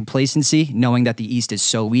case of complacency, knowing that the East is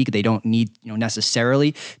so weak, they don't need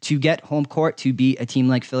necessarily to get home court to beat a team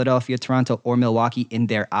like Philadelphia, Toronto, or Milwaukee in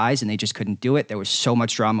their eyes, and they just couldn't do it. There was so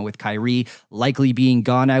much drama with Kyrie likely being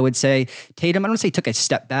gone, I would say. Tatum, I don't say took a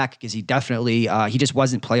step back because he definitely, he just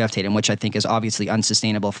wasn't playoff Tatum, which I think is obviously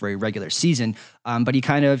unsustainable for a regular season. But he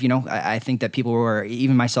kind of, I think that people were,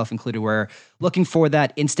 even myself included, were looking for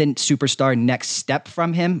that instant superstar next step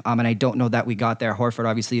from him. And I don't know that we got there. Horford,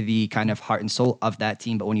 obviously the kind of heart and soul of that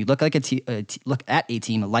team. But when you look look at a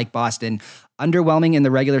team like Boston, underwhelming in the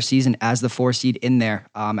regular season as the 4 seed in there.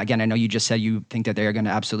 Again, I know you just said you think that they're going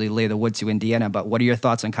to absolutely lay the wood to Indiana, but what are your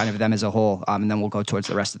thoughts on kind of them as a whole? And then we'll go towards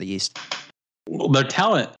the rest of the East. Well, their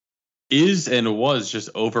talent is and was just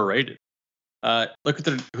overrated. Look at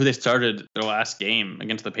who they started their last game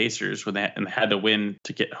against the Pacers when they had to win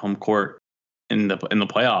to get home court in the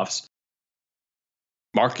playoffs.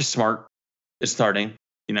 Marcus Smart is starting.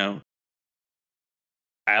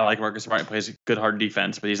 I like Marcus Smart. He plays good hard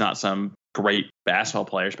defense, but he's not some great basketball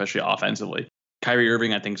player, especially offensively. Kyrie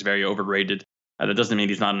Irving, I think, is very overrated. That doesn't mean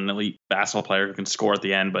he's not an elite basketball player who can score at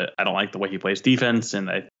the end, but I don't like the way he plays defense, and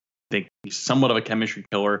I think he's somewhat of a chemistry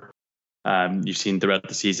killer. You've seen throughout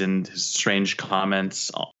the season his strange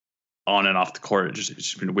comments on and off the court. It's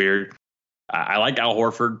just been weird. I like Al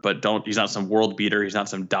Horford, but he's not some world beater. He's not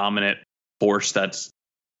some dominant force that's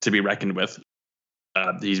to be reckoned with.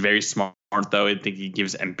 He's very smart, though. I think he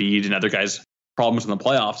gives Embiid and other guys problems in the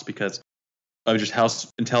playoffs because of just how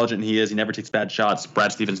intelligent he is. He never takes bad shots.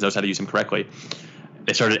 Brad Stevens knows how to use him correctly.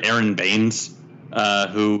 They started Aaron Baines.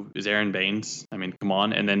 Who is Aaron Baines? I mean, come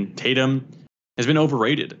on. And then Tatum has been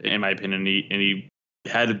overrated, in my opinion. He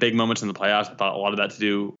had big moments in the playoffs. I thought a lot of that to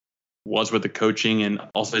do was with the coaching and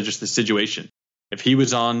also just the situation. If he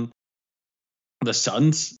was on the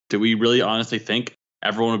Suns, do we really honestly think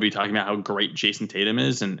everyone would be talking about how great Jason Tatum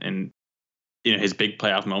is and his big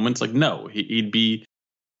playoff moments? Like, no, he'd be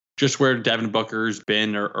just where Devin Booker's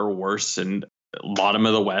been or worse, and bottom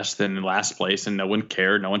of the West and in last place, and no one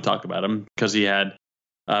cared. No one talked about him because he had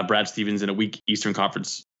Brad Stevens in a weak Eastern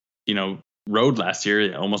Conference, road last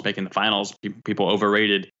year, almost making the finals. People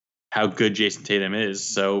overrated how good Jason Tatum is.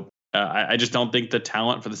 So I just don't think the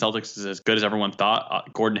talent for the Celtics is as good as everyone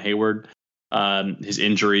thought. Gordon Hayward, his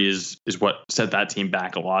injury is what set that team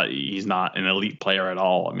back a lot. He's not an elite player at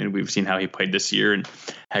all. I mean, we've seen how he played this year and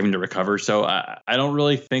having to recover. So I don't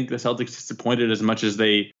really think the Celtics disappointed as much as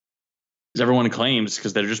everyone claims,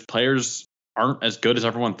 because they're just players aren't as good as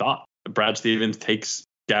everyone thought. Brad Stevens takes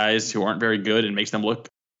guys who aren't very good and makes them look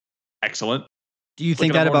excellent. Do you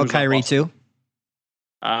think that about Kyrie too?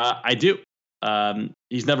 I do.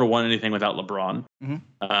 He's never won anything without LeBron.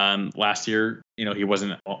 Mm-hmm. Last year, he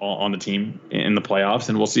wasn't on the team in the playoffs,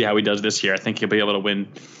 and we'll see how he does this year. I think he'll be able to win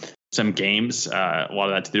some games. A lot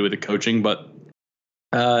of that to do with the coaching, but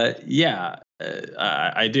I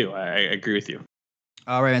do. I agree with you.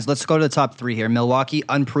 All right, let's go to the top 3 here. Milwaukee,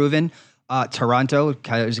 unproven. Toronto,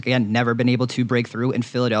 again, never been able to break through. And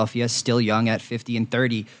Philadelphia, still young at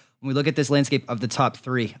 50-30. When we look at this landscape of the top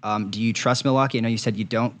 3, do you trust Milwaukee? I know you said you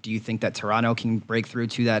don't. Do you think that Toronto can break through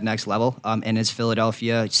to that next level? And is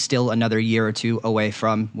Philadelphia still another year or two away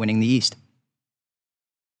from winning the East?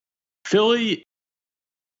 Philly,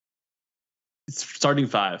 starting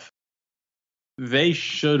 5. They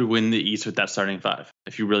should win the East with that starting 5,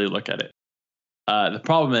 if you really look at it. The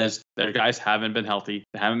problem is their guys haven't been healthy.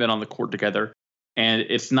 They haven't been on the court together. And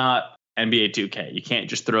it's not NBA 2K. You can't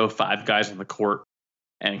just throw 5 guys on the court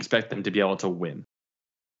and expect them to be able to win.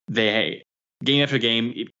 They, game after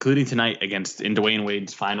game, including tonight in Dwayne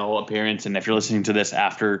Wade's final appearance, and if you're listening to this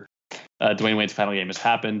after Dwayne Wade's final game has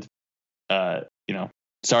happened,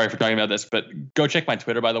 sorry for talking about this, but go check my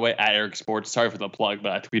Twitter, by the way, at Eric Sports. Sorry for the plug,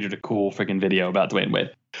 but I tweeted a cool freaking video about Dwayne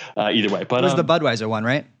Wade. Either way. But it was the Budweiser one,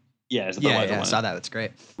 right? Yeah, it's the Budweiser one. I saw that. That's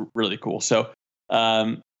great. Really cool. So,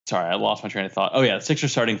 sorry, I lost my train of thought. Oh, yeah, the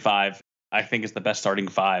Sixers starting 5, I think, is the best starting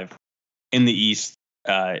 5 in the East.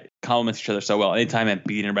 Complements each other so well. Anytime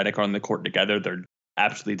Embiid and Redick are on the court together, they're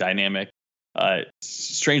absolutely dynamic.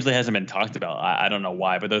 Strangely hasn't been talked about. I don't know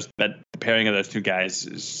why, but the pairing of those two guys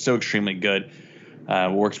is so extremely good.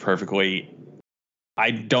 Works perfectly. I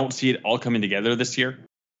don't see it all coming together this year,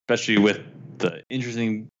 especially with the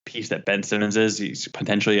interesting piece that Ben Simmons is. He's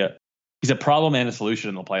potentially he's a problem and a solution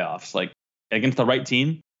in the playoffs. Like, against the right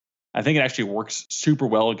team, I think it actually works super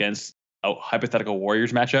well against a hypothetical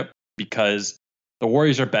Warriors matchup, because The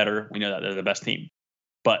Warriors are better. We know that they're the best team.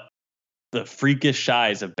 But the freakish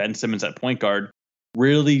size of Ben Simmons at point guard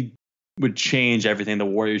really would change everything the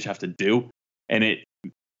Warriors have to do. And it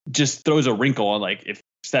just throws a wrinkle on, like, if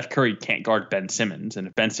Steph Curry can't guard Ben Simmons, and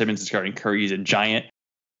if Ben Simmons is guarding Curry, he's a giant.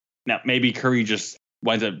 Now, maybe Curry just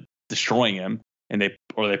winds up destroying him, and they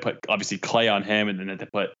put obviously Clay on him, and then they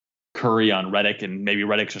put Curry on Redick, and maybe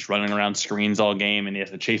Redick's just running around screens all game, and he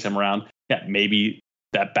has to chase him around. Yeah, maybe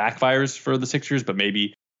that backfires for the Sixers, but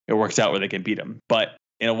maybe it works out where they can beat him. But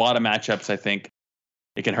in a lot of matchups, I think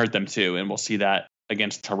it can hurt them too, and we'll see that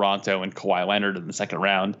against Toronto and Kawhi Leonard in the second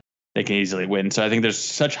round. They can easily win. So I think there's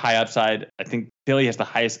such high upside. I think Philly has the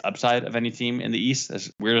highest upside of any team in the East. As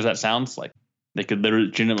weird as that sounds, like they could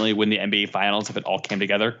legitimately win the NBA Finals if it all came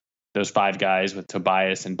together. Those 5 guys with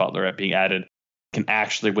Tobias and Butler being added can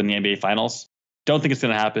actually win the NBA Finals. Don't think it's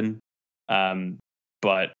going to happen.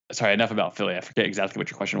 But sorry, enough about Philly. I forget exactly what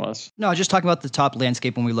your question was. No, just talking about the top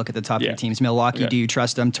landscape when we look at the top 3 teams. Milwaukee, do you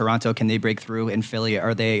trust them? Toronto, can they break through? And Philly,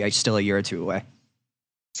 are they still a year or 2 away?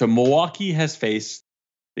 So Milwaukee has faced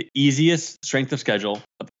the easiest strength of schedule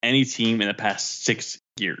of any team in the past 6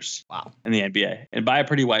 years. Wow. In the NBA, and by a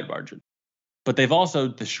pretty wide margin. But they've also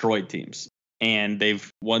destroyed teams, and they've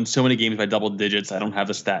won so many games by double digits. I don't have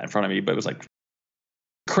the stat in front of me, but it was like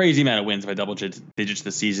crazy amount of wins by double digits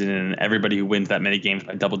this season, and everybody who wins that many games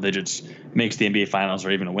by double digits makes the NBA Finals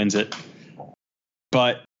or even wins it.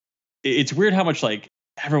 But it's weird how much, like,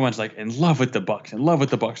 everyone's like in love with the Bucks,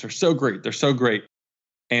 They're so great. They're so great.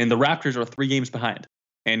 And the Raptors are 3 games behind.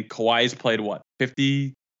 And Kawhi's played,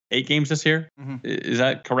 58 games this year? Mm-hmm. Is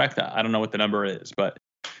that correct? I don't know what the number is, but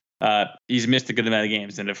he's missed a good amount of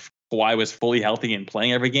games. And if Kawhi was fully healthy and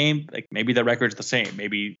playing every game, like, maybe the record's the same.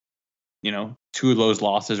 Maybe, 2 of those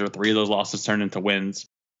losses or 3 of those losses turn into wins.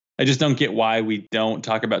 I just don't get why we don't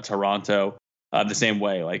talk about Toronto the same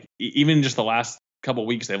way. Like, even just the last couple of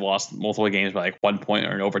weeks, they've lost multiple games by like 1 point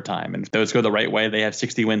or in overtime. And if those go the right way, they have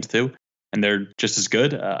 60 wins too, and they're just as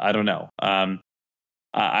good. I don't know.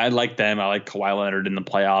 I like them. I like Kawhi Leonard in the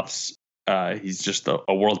playoffs. He's just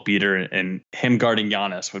a world beater, and him guarding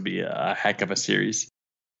Giannis would be a heck of a series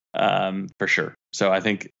for sure. So I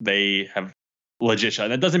think they have legit shot.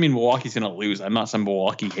 That doesn't mean Milwaukee's going to lose. I'm not some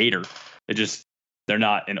Milwaukee hater. They're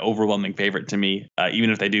not an overwhelming favorite to me. Even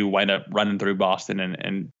if they do wind up running through Boston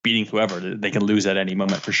and beating whoever, they can lose at any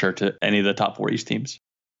moment for sure to any of the top 4 East teams.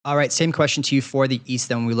 All right, same question to you for the East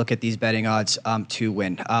then when we look at these betting odds to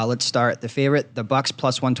win. Let's start the favorite, the Bucks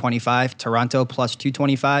plus 125, Toronto plus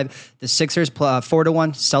 225, the Sixers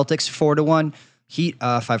 4-1, Celtics 4-1, Heat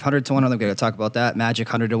 500 to 1. I'm going to talk about that. Magic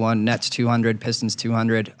 100 to 1, Nets 200, Pistons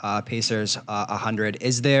 200, Pacers 100.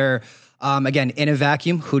 Is there again, in a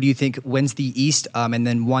vacuum, who do you think wins the East? And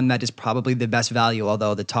then one that is probably the best value,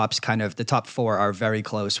 although the top 4 are very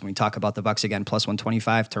close. When we talk about the Bucks again, plus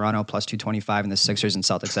 125, Toronto plus 225, and the Sixers and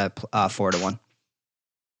Celtics at 4-1.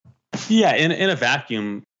 Yeah, in a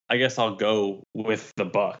vacuum, I guess I'll go with the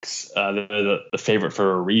Bucks. They're the favorite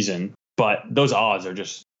for a reason, but those odds are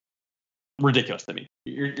just ridiculous to me.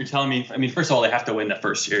 You're telling me, I mean, first of all, they have to win the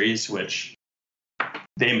first series, which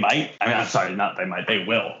they might. I mean, I'm sorry, not they might, they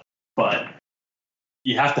will. But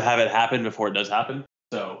you have to have it happen before it does happen.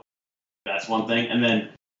 So that's one thing. And then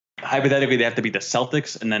hypothetically, they have to beat the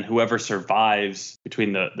Celtics, and then whoever survives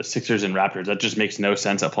between the Sixers and Raptors. That just makes no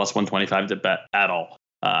sense at plus 125 to bet at all.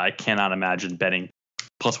 I cannot imagine betting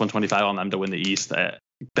plus 125 on them to win the East.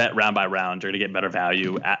 Bet round by round. You're going to get better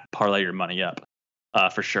value. Parlay your money up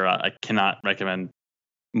for sure. I cannot recommend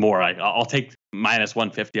more. I'll take minus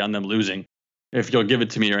 150 on them losing if you'll give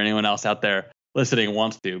it to me or anyone else out there listening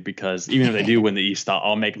wants to, because even if they do win the East,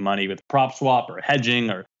 I'll make money with prop swap or hedging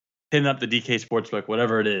or hitting up the DK Sportsbook,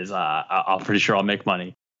 whatever it is. I'm pretty sure I'll make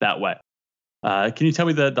money that way. Can you tell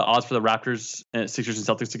me the odds for the Raptors, Sixers, and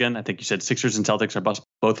Celtics again? I think you said Sixers and Celtics are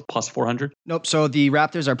both plus 400. Nope. So the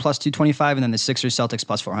Raptors are plus 225, and then the Sixers, Celtics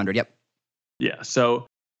plus 400. Yep. Yeah. So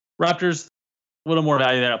Raptors, a little more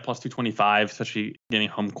value there at plus 225, especially getting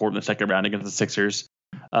home court in the second round against the Sixers.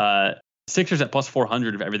 Sixers at plus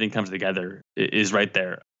 400 if everything comes together is right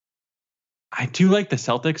there. I do like the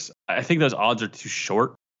Celtics. I think those odds are too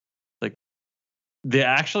short. Like, the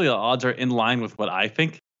odds are in line with what I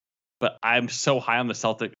think, but I'm so high on the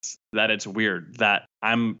Celtics that it's weird that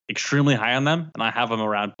I'm extremely high on them and I have them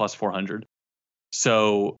around plus 400.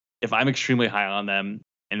 So if I'm extremely high on them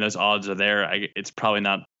and those odds are there, it's probably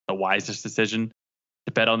not the wisest decision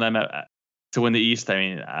to bet on them to win the East. I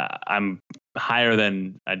mean, I'm higher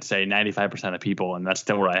than I'd say 95% of people, and that's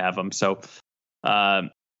still where I have them. So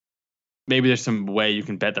maybe there's some way you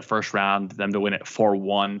can bet the first round, them to win it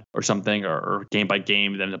 4-1 or something, or game by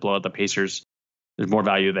game, them to blow out the Pacers. There's more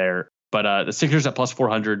value there. But the Sixers at plus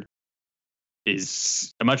 400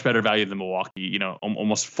 is a much better value than Milwaukee. You know,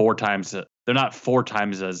 almost 4 times. They're not 4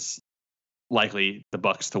 times as likely the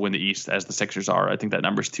Bucks to win the East as the Sixers are. I think that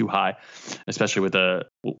number's too high, especially with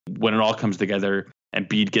when it all comes together and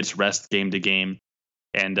Embiid gets rest game to game,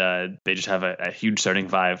 and they just have a huge starting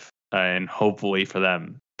five, and hopefully for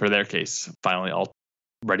their case, finally all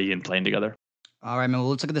ready and playing together. All right, man. Well,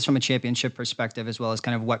 let's look at this from a championship perspective as well as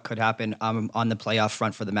kind of what could happen on the playoff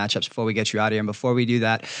front for the matchups before we get you out of here. And before we do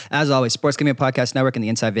that, as always, Sports Gambling Podcast Network and the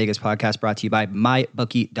Inside Vegas podcast brought to you by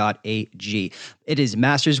MyBookie.ag. It is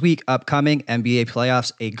Masters Week upcoming, NBA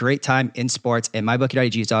playoffs, a great time in sports, and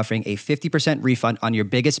MyBookie.ag is offering a 50% refund on your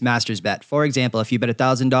biggest Masters bet. For example, if you bet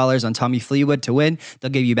 $1,000 on Tommy Fleetwood to win, they'll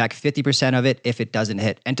give you back 50% of it if it doesn't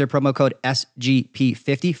hit. Enter promo code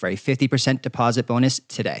SGP50 for a 50% deposit bonus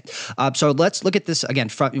today. So let's look at this again,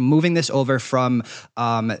 moving this over from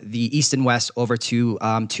the East and West over to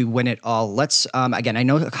win it all. Let's again, I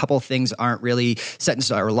know a couple of things aren't really set in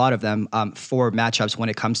stone, or a lot of them for matchups when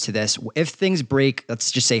it comes to this. If things break,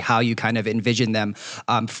 let's just say how you kind of envision them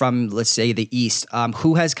from, let's say, the East.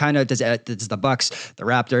 Who has kind of does the Bucks, the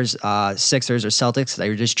Raptors, Sixers, or Celtics?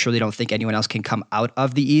 I just truly don't think anyone else can come out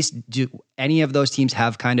of the East. Do any of those teams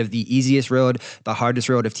have kind of the easiest road, the hardest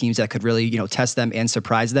road of teams that could really test them and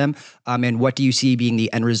surprise them? And what do you see being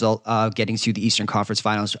the end result of getting to the Eastern Conference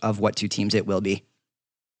Finals of what 2 teams it will be?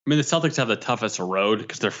 I mean, the Celtics have the toughest road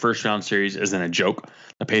because their first round series isn't a joke.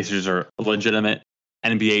 The Pacers are a legitimate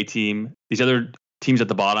NBA team. These other teams at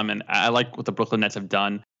the bottom, and I like what the Brooklyn Nets have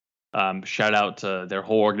done. Shout out to their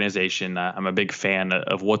whole organization. I'm a big fan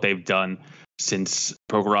of what they've done since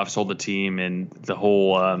Prokhorov sold the team, and the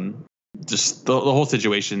whole just the whole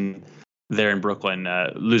situation there in Brooklyn,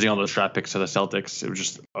 losing all those draft picks to the Celtics. It was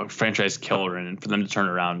just a franchise killer, and for them to turn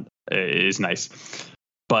around is nice.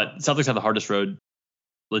 But Celtics have the hardest road,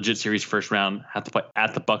 legit series first round, have to play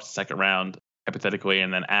at the Bucks second round, hypothetically,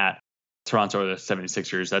 and then at Toronto or the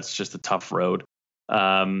 76ers. That's just a tough road.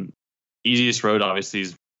 Easiest road, obviously,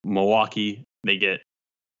 is Milwaukee. They get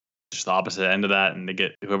just the opposite end of that, and they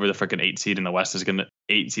get whoever the freaking 8 seed in the West is going to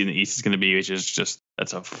 8 seed in the East is going to be, which is just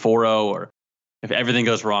that's a 4-0, or if everything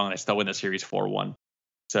goes wrong, they still win the series 4-1.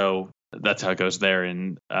 So that's how it goes there.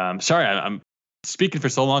 And sorry, I'm speaking for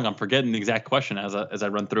so long, I'm forgetting the exact question as I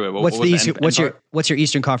run through it. What's your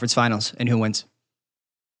Eastern Conference Finals and who wins?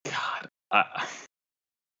 God,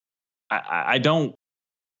 I don't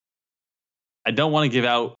want to give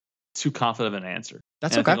out too confident of an answer.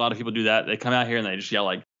 That's and okay. I think a lot of people do that. They come out here and they just yell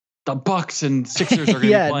like the Bucks and Sixers are going to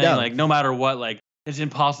be playing like no matter what. Like it's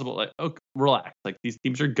impossible. Like relax. Like these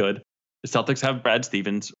teams are good. The Celtics have Brad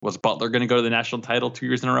Stevens. Was Butler going to go to the national title 2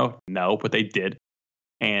 years in a row? No, but they did,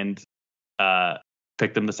 and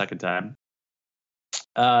picked them the second time.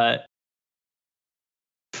 I'm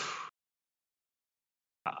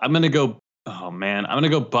going to go. Oh man, I'm going to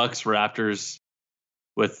go Bucks Raptors,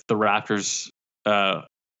 with the Raptors going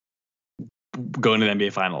to the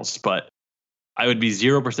NBA Finals. But I would be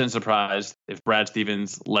 0% surprised if Brad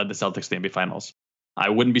Stevens led the Celtics to the NBA Finals. I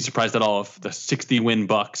wouldn't be surprised at all if the 60-win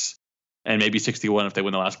Bucks, and maybe 61 if they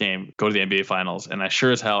win the last game, go to the NBA Finals. And I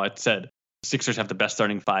sure as hell, I said, the Sixers have the best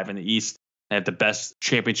starting 5 in the East. They have the best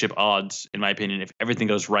championship odds, in my opinion, if everything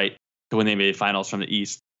goes right, to win the NBA Finals from the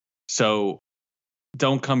East. So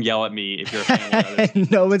don't come yell at me if you're a fan.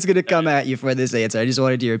 No one's going to come at you for this answer. I just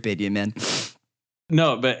wanted your opinion, man.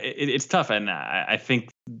 No, but it's tough. And I think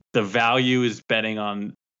the value is betting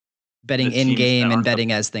in game and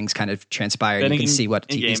betting as things kind of transpire. You can see what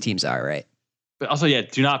these teams are, right? But also,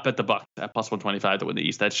 do not bet the Bucks at plus 125 to win the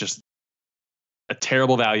East. That's just a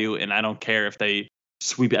terrible value, and I don't care if they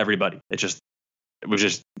sweep everybody. It was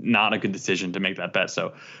just not a good decision to make that bet.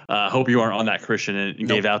 So I hope you aren't on that, Christian, and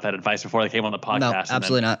gave out that advice before they came on the podcast. No,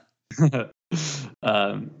 absolutely not.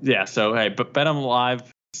 So, hey, but bet them live.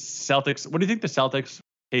 Celtics, what do you think the Celtics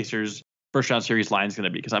Pacers first round series line is going to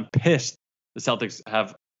be? Because I'm pissed the Celtics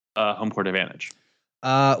have home court advantage.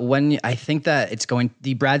 When I think that it's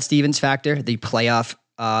the Brad Stevens factor, the playoff,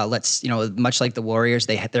 much like the Warriors,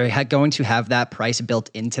 they're going to have that price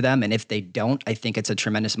built into them. And if they don't, I think it's a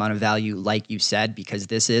tremendous amount of value, like you said, because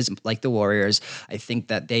this is like the Warriors. I think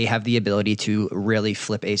that they have the ability to really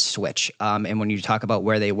flip a switch. And when you talk about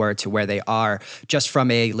where they were to where they are, just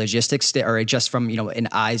from a logistics or just from, an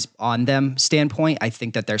eyes on them standpoint, I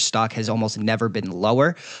think that their stock has almost never been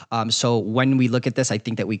lower. So when we look at this, I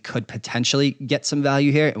think that we could potentially get some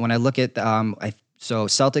value here. And when I look at, so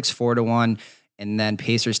Celtics 4-1, and then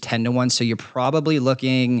Pacers 10-1. So you're probably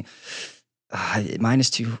looking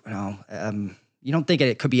 -2. No, you don't think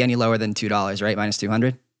it could be any lower than $2, right?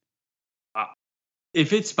 -200.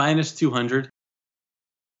 If it's -200,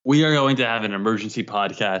 We are going to have an emergency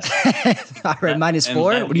podcast. All right,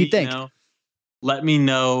 -4. What do you think? Let me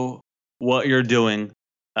know what you're doing,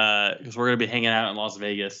 because we're going to be hanging out in Las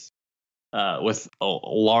Vegas with a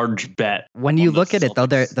large bet. When you look at it, though,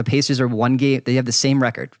 the Pacers are one game. They have the same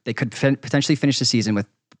record. They could potentially finish the season with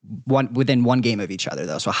within one game of each other,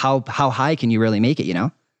 though. So how high can you really make it?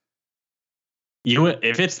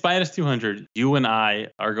 If it's -200, you and I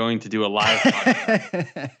are going to do a live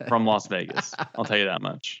podcast from Las Vegas. I'll tell you that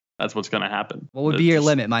much. That's what's going to happen. What would be your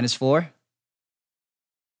limit? -4?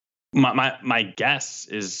 My guess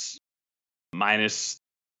is -4.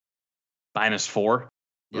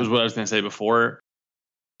 Yeah. Was what I was going to say before.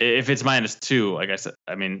 If it's -2, like I said,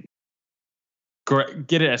 I mean,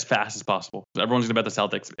 get it as fast as possible. Everyone's going to bet the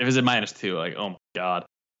Celtics. If it's at -2, like, oh my God,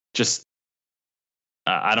 just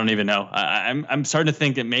I don't even know. I'm starting to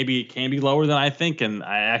think that maybe it can be lower than I think, and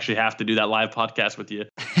I actually have to do that live podcast with you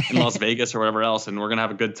in Las Vegas or whatever else, and we're going to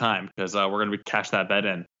have a good time because we're going to cash that bet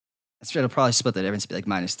in. That's right. It'll probably split the difference, be like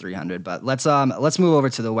 -300. But let's move over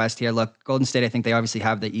to the West here. Look, Golden State, I think they obviously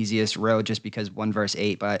have the easiest road just because 1 versus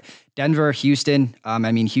 8. But Denver, Houston.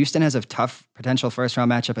 I mean, Houston has a tough potential first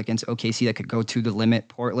round matchup against OKC that could go to the limit.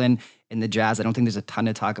 Portland and the Jazz. I don't think there's a ton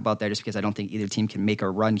to talk about there just because I don't think either team can make a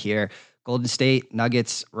run here. Golden State,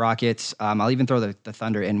 Nuggets, Rockets. I'll even throw the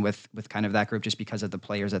Thunder in with kind of that group just because of the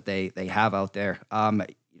players that they have out there.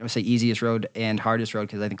 Say easiest road and hardest road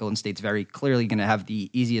because I think Golden State's very clearly going to have the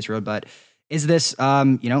easiest road. But is this,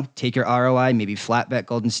 take your ROI, maybe flat bet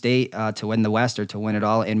Golden State to win the West or to win it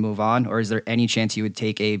all and move on? Or is there any chance you would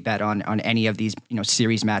take a bet on any of these,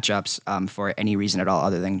 series matchups for any reason at all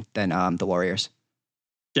other than the Warriors?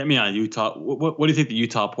 Get me on Utah. What do you think the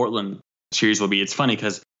Utah-Portland series will be? It's funny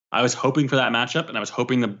because I was hoping for that matchup and I was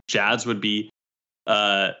hoping the Jazz would be,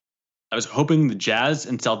 I was hoping the Jazz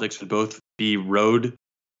and Celtics would both be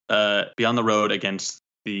on the road against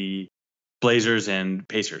the Blazers and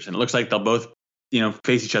Pacers. And it looks like they'll both,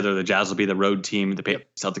 face each other. The Jazz will be the road team, the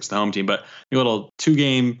Celtics the home team. But a little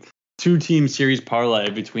two-team series parlay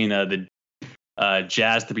between the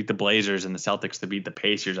Jazz to beat the Blazers and the Celtics to beat the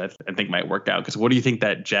Pacers, I think might work out. Because what do you think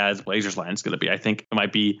that Jazz-Blazers line is going to be? I think it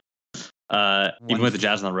might be, even with the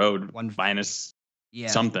Jazz on the road, minus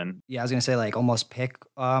something. Yeah, I was going to say like almost pick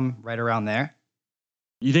right around there.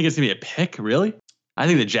 You think it's going to be a pick, really? I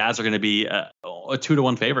think the Jazz are going to be a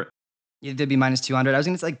 2-1 favorite. Yeah, they'd be -200. I was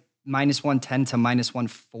going to say like -110 to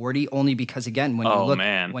 -140, only because again, when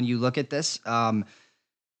you look at this,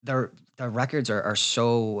 their records are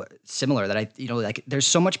so similar that there's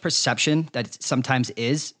so much perception that sometimes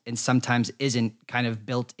is and sometimes isn't kind of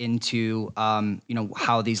built into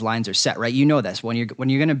how these lines are set, right? You know this when you're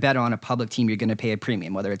going to bet on a public team, you're going to pay a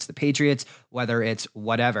premium, whether it's the Patriots, whether it's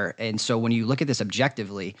whatever. And so when you look at this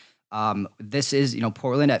objectively. This is,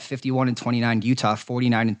 Portland at 51-29, Utah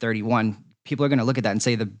 49-31. People are going to look at that and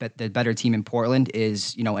say the better team in Portland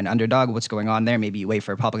is, an underdog. What's going on there? Maybe you wait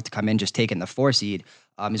for a public to come in, just taking the 4 seed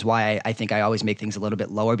is why I think I always make things a little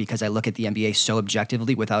bit lower because I look at the NBA so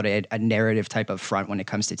objectively without a narrative type of front when it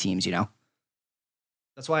comes to teams,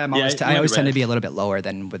 That's why I always tend to be a little bit lower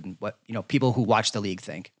than what, people who watch the league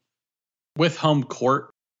think. With home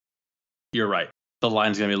court, you're right. The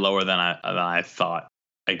line's going to be lower than I thought.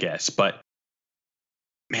 I guess, but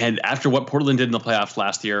man, after what Portland did in the playoffs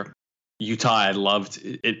last year, Utah, I loved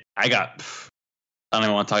it. I don't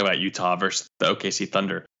even want to talk about Utah versus the OKC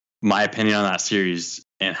Thunder. My opinion on that series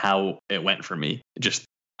and how it went for me,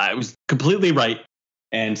 I was completely right,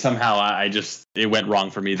 and somehow it went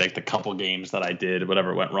wrong for me. Like the couple games that I did,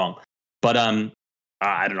 whatever went wrong. But I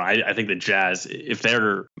don't know. I think the Jazz, if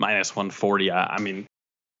they're -140, I mean,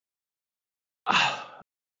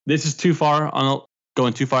 this is too far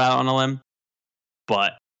going too far out on a limb,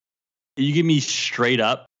 but you give me straight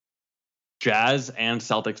up Jazz and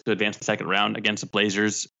Celtics to advance the second round against the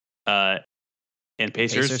Blazers and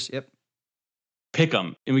Pacers. Yep. Pick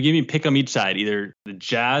them, and we give me pick them each side. Either the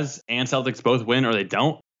Jazz and Celtics both win, or they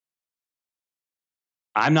don't.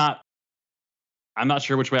 I'm not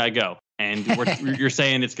sure which way I go, and you're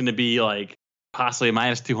saying it's going to be like possibly a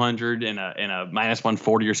 -200 and a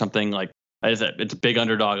 -140 or something like. It's big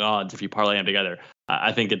underdog odds if you parlay them together.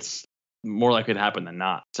 I think it's more likely to happen than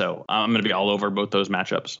not. So I'm going to be all over both those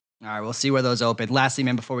matchups. All right, we'll see where those open. Lastly,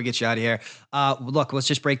 man, before we get you out of here, look, let's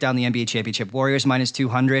just break down the NBA championship. Warriors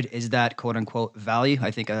 -200. Is that quote unquote value? I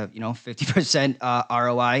think 50%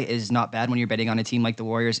 ROI is not bad when you're betting on a team like the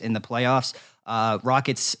Warriors in the playoffs.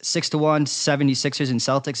 Rockets 6-1, 76ers and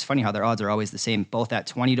Celtics. Funny how their odds are always the same, both at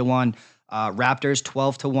 20-1. Raptors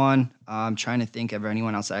 12-1, I'm trying to think of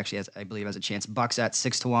anyone else that actually has, I believe, has a chance. Bucks at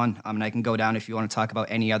 6-1. And I can go down if you want to talk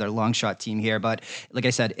about any other long shot team here. But like I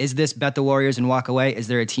said, is this bet the Warriors and walk away? Is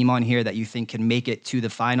there a team on here that you think can make it to the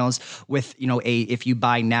finals with, if you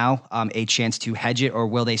buy now, a chance to hedge it, or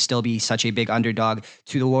will they still be such a big underdog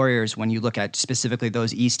to the Warriors when you look at specifically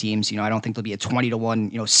those East teams? I don't think they'll be a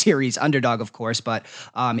 20-1, series underdog, of course, but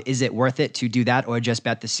is it worth it to do that, or just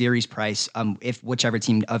bet the series price if whichever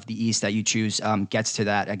team of the East that you choose gets to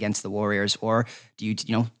that against the Warriors? Or do you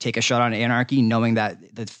take a shot on anarchy, knowing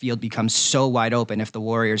that the field becomes so wide open if the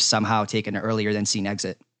Warriors somehow take an earlier than seen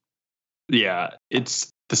exit? Yeah, it's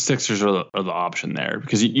the Sixers are the option there,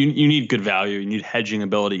 because you need good value, you need hedging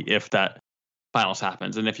ability if that finals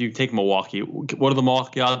happens. And if you take Milwaukee, what are the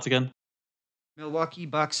Milwaukee odds again? Milwaukee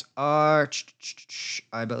Bucks are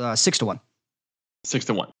 6-1.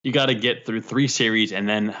 6-1. You got to get through 3 series, and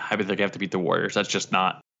then hypothetically have to beat the Warriors. That's just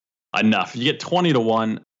not enough. You get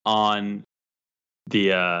 20-1 on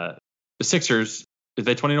the Sixers. Is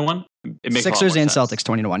they 20-1? It makes Sixers and sense. Celtics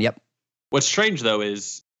 20-1. Yep. What's strange though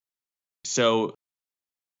is, so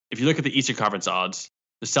if you look at the Eastern Conference odds,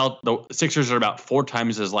 the Sixers are about 4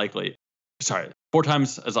 times as likely. 4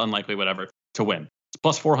 times as unlikely, whatever, to win. It's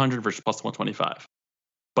plus 400 versus plus 125.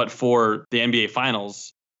 But for the NBA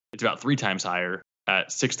Finals, it's about 3 times higher at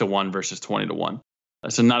 6-1 versus 20-1.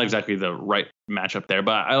 So not exactly the right matchup there,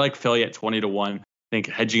 but I like Philly at 20-1. I think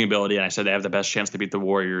hedging ability, and I said they have the best chance to beat the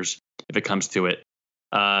Warriors if it comes to it.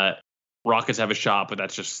 Rockets have a shot, but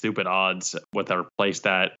that's just stupid odds with our place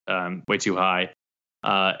that way too high.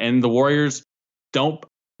 And the Warriors, don't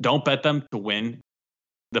bet them to win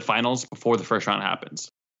the finals before the first round happens.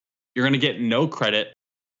 You're going to get no credit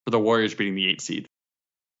for the Warriors beating the 8 seed.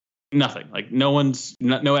 Nothing. Like no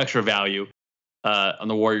extra value on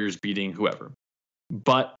the Warriors beating whoever.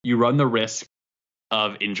 But you run the risk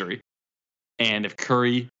of injury. And if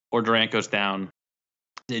Curry or Durant goes down,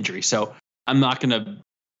 injury. So I'm not going to,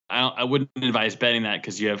 I wouldn't advise betting that,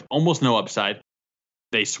 because you have almost no upside.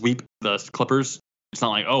 They sweep the Clippers. It's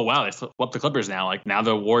not like, oh, wow, they swept the Clippers now. Like now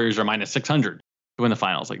the Warriors are minus 600 to win the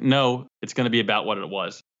finals. Like, no, it's going to be about what it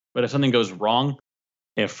was. But if something goes wrong,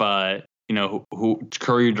 if, Curry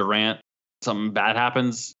or Durant, something bad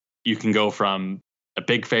happens, you can go from a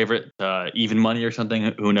big favorite to even money or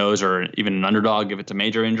something, who knows, or even an underdog if it's a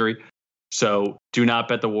major injury. So do not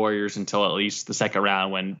bet the Warriors until at least the second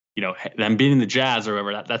round, when, them beating the Jazz or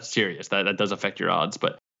whatever, that's serious. That does affect your odds,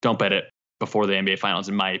 but don't bet it before the NBA Finals,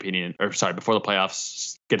 in my opinion, before the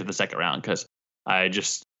playoffs get to the second round, because I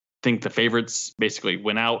just think the favorites basically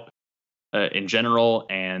win out in general,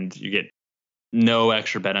 and you get no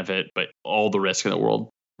extra benefit, but all the risk in the world.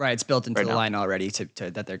 Right, it's built into the line already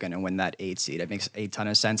that they're going to win that 8 seed. It makes a ton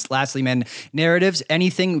of sense. Lastly, man, narratives.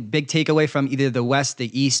 Anything big takeaway from either the West,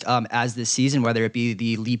 the East, as this season, whether it be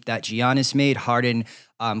the leap that Giannis made, Harden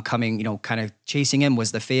coming, kind of chasing him,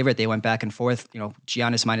 was the favorite. They went back and forth.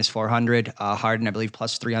 Giannis minus 400, Harden, I believe,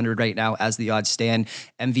 plus 300 right now as the odds stand.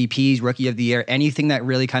 MVPs, Rookie of the Year, anything that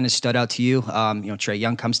really kind of stood out to you? Trae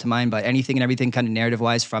Young comes to mind, but anything and everything kind of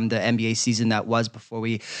narrative-wise from the NBA season that was, before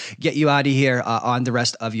we get you out of here on the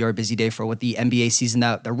rest of your busy day, for what the NBA season,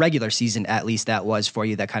 the regular season at least, that was for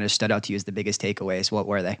you, that kind of stood out to you as the biggest takeaways? What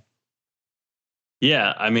were they?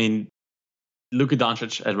 Yeah, I mean, Luka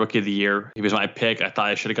Doncic as Rookie of the Year. He was my pick. I thought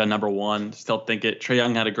I should have gone number 1. Still think it. Trae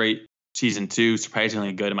Young had a great season 2,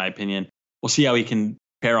 surprisingly good in my opinion. We'll see how he can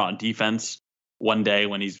pair on defense one day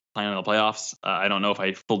when he's playing in the playoffs. I don't know if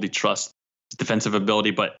I fully trust his defensive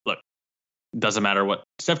ability, but look, it doesn't matter what.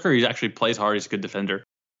 Steph Curry actually plays hard. He's a good defender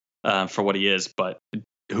for what he is, but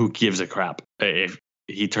who gives a crap if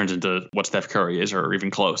he turns into what Steph Curry is, or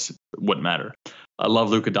even close? It wouldn't matter. I love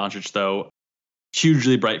Luka Doncic though.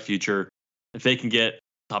 Hugely bright future. If they can get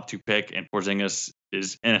top 2 pick and Porzingis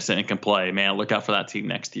is innocent and can play, man, look out for that team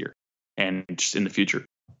next year and just in the future.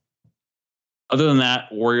 Other than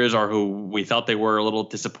that, Warriors are who we thought they were. A little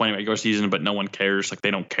disappointing regular season, but no one cares. Like,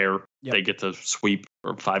 they don't care. Yep. They get to sweep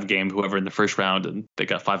or 5 game whoever in the first round, and they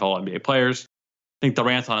got 5 All NBA players. I think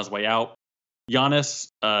Durant's on his way out. Giannis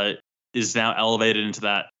is now elevated into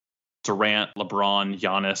that Durant, LeBron,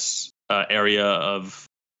 Giannis area of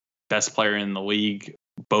best player in the league.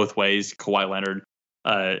 Both ways. Kawhi Leonard,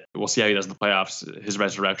 we'll see how he does in the playoffs, his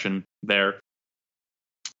resurrection there.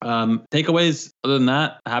 Takeaways, other than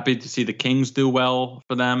that, happy to see the Kings do well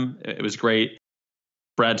for them. It was great.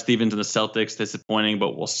 Brad Stevens and the Celtics, disappointing,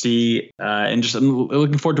 but we'll see. And just I'm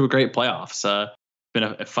looking forward to a great playoffs. Been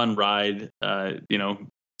a fun ride,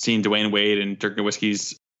 seeing Dwayne Wade and Dirk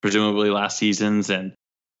Nowitzki's presumably last seasons, and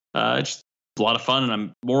just a lot of fun. And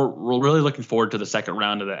I'm really looking forward to the second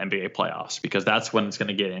round of the NBA playoffs, because that's when it's going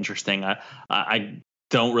to get interesting. I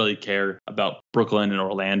don't really care about Brooklyn and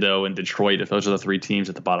Orlando and Detroit if those are the three teams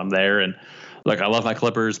at the bottom there. And look, I love my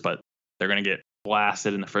Clippers, but they're going to get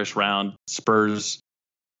blasted in the first round. Spurs,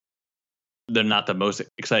 they're not the most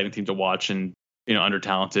exciting team to watch and, under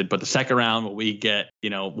talented. But the second round, we get,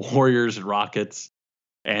 Warriors and Rockets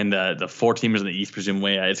and the four teamers in the East,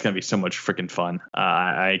 presumably. It's going to be so much freaking fun.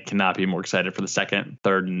 I cannot be more excited for the second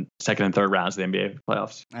and third rounds of the NBA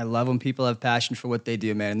playoffs. I love when people have passion for what they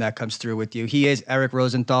do, man, and that comes through with you. He is Eric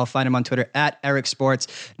Rosenthal. Find him on Twitter at Eric Sports,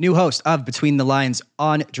 new host of Between the Lines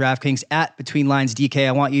on DraftKings at Between Lines DK.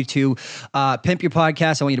 I want you to pimp your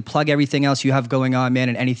podcast. I want you to plug everything else you have going on, man,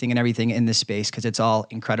 and anything and everything in this space, because it's all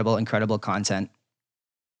incredible, incredible content.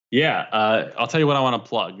 Yeah, I'll tell you what I want to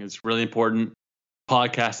plug. It's really important.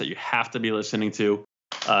 Podcast that you have to be listening to.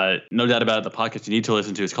 No doubt about it. The podcast you need to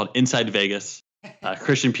listen to is called Inside Vegas.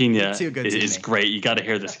 Christian Pina is great. You got to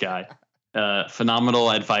hear this guy. Phenomenal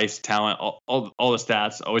advice, talent, all the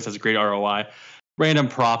stats. Always has a great ROI. Random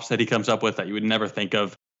props that he comes up with that you would never think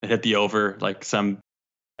of. Hit the over, like it's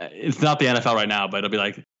not the NFL right now, but it'll be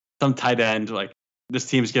like some tight end. Like this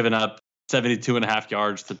team's given up 72.5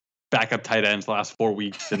 yards to backup tight ends the last 4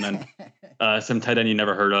 weeks, and then some tight end you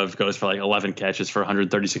never heard of goes for like 11 catches for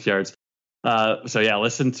 136 yards. So yeah,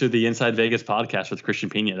 listen to the Inside Vegas podcast with Christian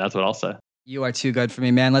Pina. That's what I'll say. You are too good for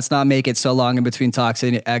me, man. Let's not make it so long in between talks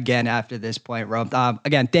again after this point, Rome.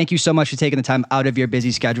 Again, thank you so much for taking the time out of your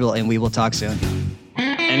busy schedule, and we will talk soon.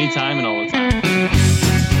 Anytime and all the time.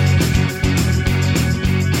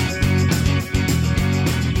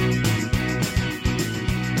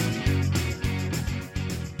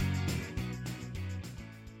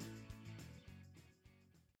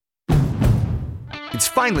 It's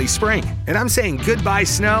finally spring, and I'm saying goodbye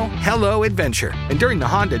snow, hello adventure. And during the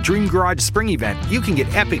Honda Dream Garage Spring Event, you can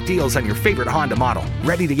get epic deals on your favorite Honda model.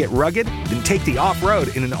 Ready to get rugged? Then take the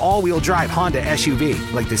off-road in an all-wheel drive Honda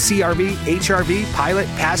SUV, like the CR-V, HR-V, Pilot,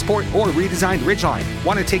 Passport, or redesigned Ridgeline.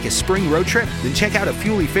 Want to take a spring road trip? Then check out a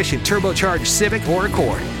fuel-efficient turbocharged Civic or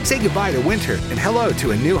Accord. Say goodbye to winter and hello to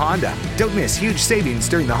a new Honda. Don't miss huge savings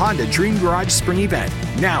during the Honda Dream Garage Spring Event,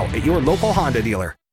 now at your local Honda dealer.